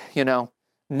decide, you know,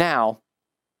 now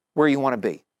where you want to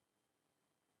be.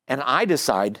 And I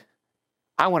decide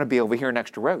I want to be over here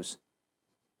next to Rose.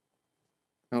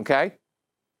 Okay?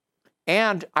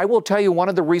 And I will tell you, one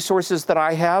of the resources that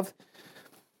I have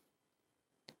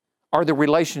are the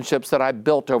relationships that I've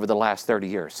built over the last 30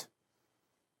 years.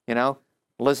 You know,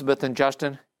 Elizabeth and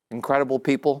Justin, incredible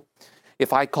people.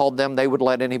 If I called them, they would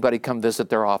let anybody come visit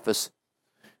their office.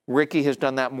 Ricky has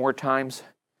done that more times.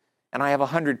 And I have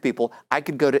 100 people. I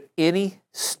could go to any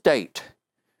state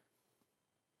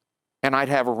and I'd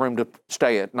have a room to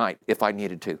stay at night if I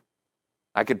needed to.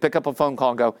 I could pick up a phone call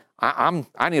and go,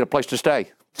 I need a place to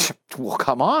stay. Well,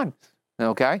 come on,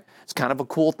 okay? It's kind of a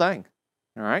cool thing,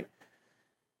 all right?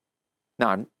 Now,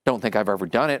 I don't think I've ever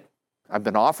done it. I've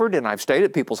been offered and I've stayed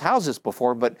at people's houses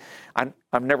before, but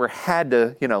I've never had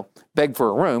to, you know, beg for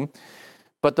a room.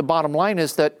 But the bottom line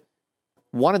is that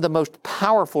one of the most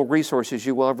powerful resources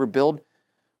you will ever build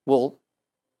will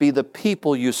be the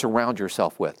people you surround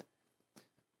yourself with.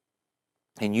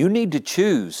 And you need to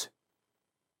choose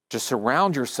to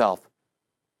surround yourself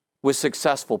with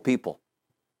successful people.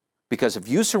 Because if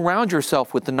you surround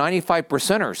yourself with the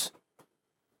 95%ers,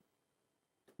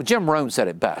 well, Jim Rohn said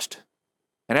it best,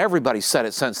 and everybody's said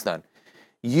it since then.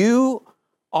 You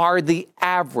are the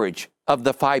average of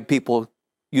the 5 people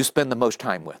you spend the most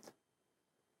time with.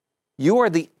 You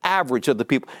are the average of the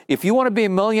people. If you want to be a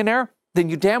millionaire, then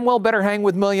you damn well better hang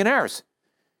with millionaires.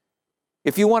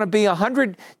 If you want to be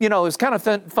 100, you know, it's kind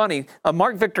of funny.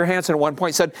 Mark Victor Hansen at one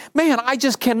point said, man, I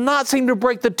just cannot seem to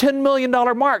break the $10 million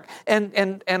mark.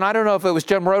 And I don't know if it was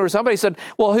Jim Rohn or somebody said,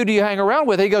 well, who do you hang around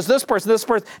with? He goes, this person.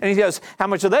 And he goes, how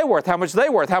much are they worth? How much are they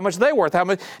worth? How much are they worth? How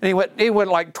much? And he went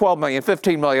like 12 million,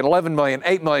 15 million, 11 million,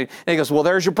 8 million. And he goes, well,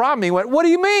 there's your problem. He went, what do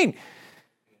you mean?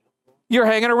 You're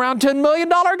hanging around $10 million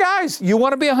guys. You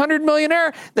want to be a 100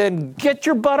 millionaire? Then get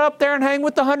your butt up there and hang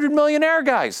with the 100 millionaire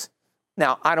guys.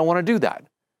 Now, I don't want to do that.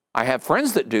 I have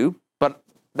friends that do, but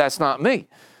that's not me.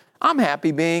 I'm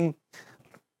happy being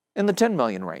in the 10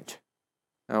 million range,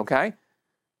 okay?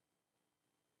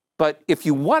 But if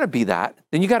you want to be that,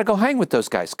 then you got to go hang with those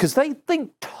guys because they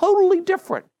think totally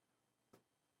different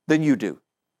than you do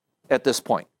at this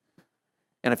point.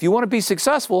 And if you want to be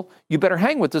successful, you better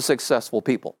hang with the successful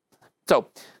people. So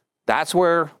that's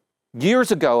where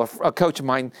years ago, a coach of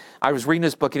mine, I was reading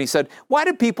his book and he said, why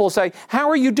do people say, how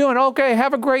are you doing? Okay,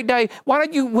 have a great day. Why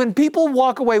don't you, when people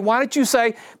walk away, why don't you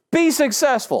say, be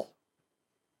successful?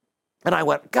 And I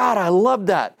went, God, I love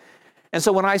that. And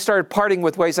so when I started parting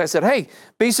with ways, I said, hey,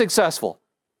 be successful.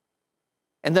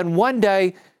 And then one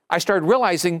day I started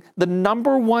realizing the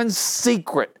number one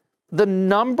secret the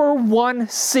number one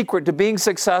secret to being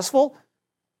successful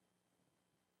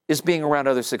is being around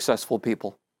other successful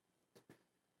people.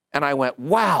 And I went,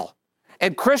 wow.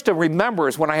 And Krista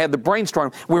remembers when I had the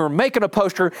brainstorm, we were making a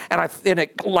poster and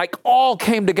it like all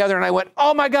came together and I went,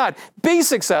 oh my God, be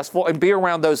successful and be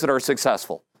around those that are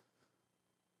successful.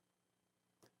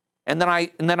 And then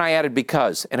I added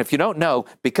because. And if you don't know,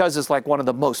 because is like one of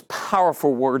the most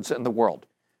powerful words in the world.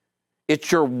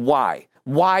 It's your why.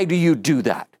 Why do you do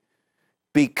that?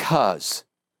 Because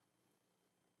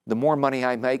the more money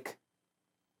I make,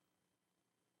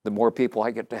 the more people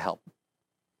I get to help.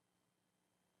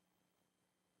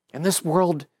 And this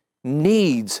world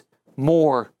needs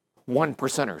more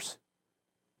 1%ers.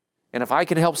 And if I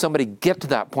can help somebody get to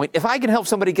that point, if I can help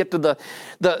somebody get to the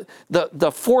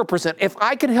 4%, if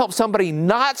I can help somebody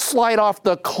not slide off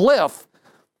the cliff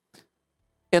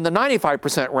in the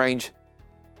 95% range,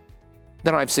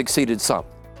 then I've succeeded some.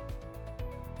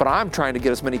 But I'm trying to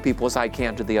get as many people as I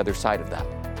can to the other side of that.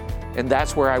 And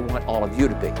that's where I want all of you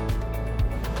to be.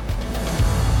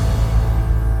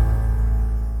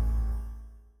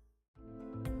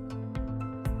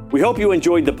 We hope you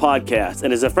enjoyed the podcast,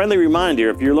 and as a friendly reminder,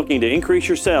 if you're looking to increase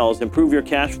your sales, improve your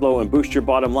cash flow, and boost your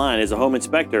bottom line as a home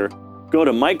inspector, go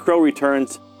to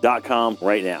MikeCrowReturns.com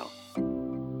right now.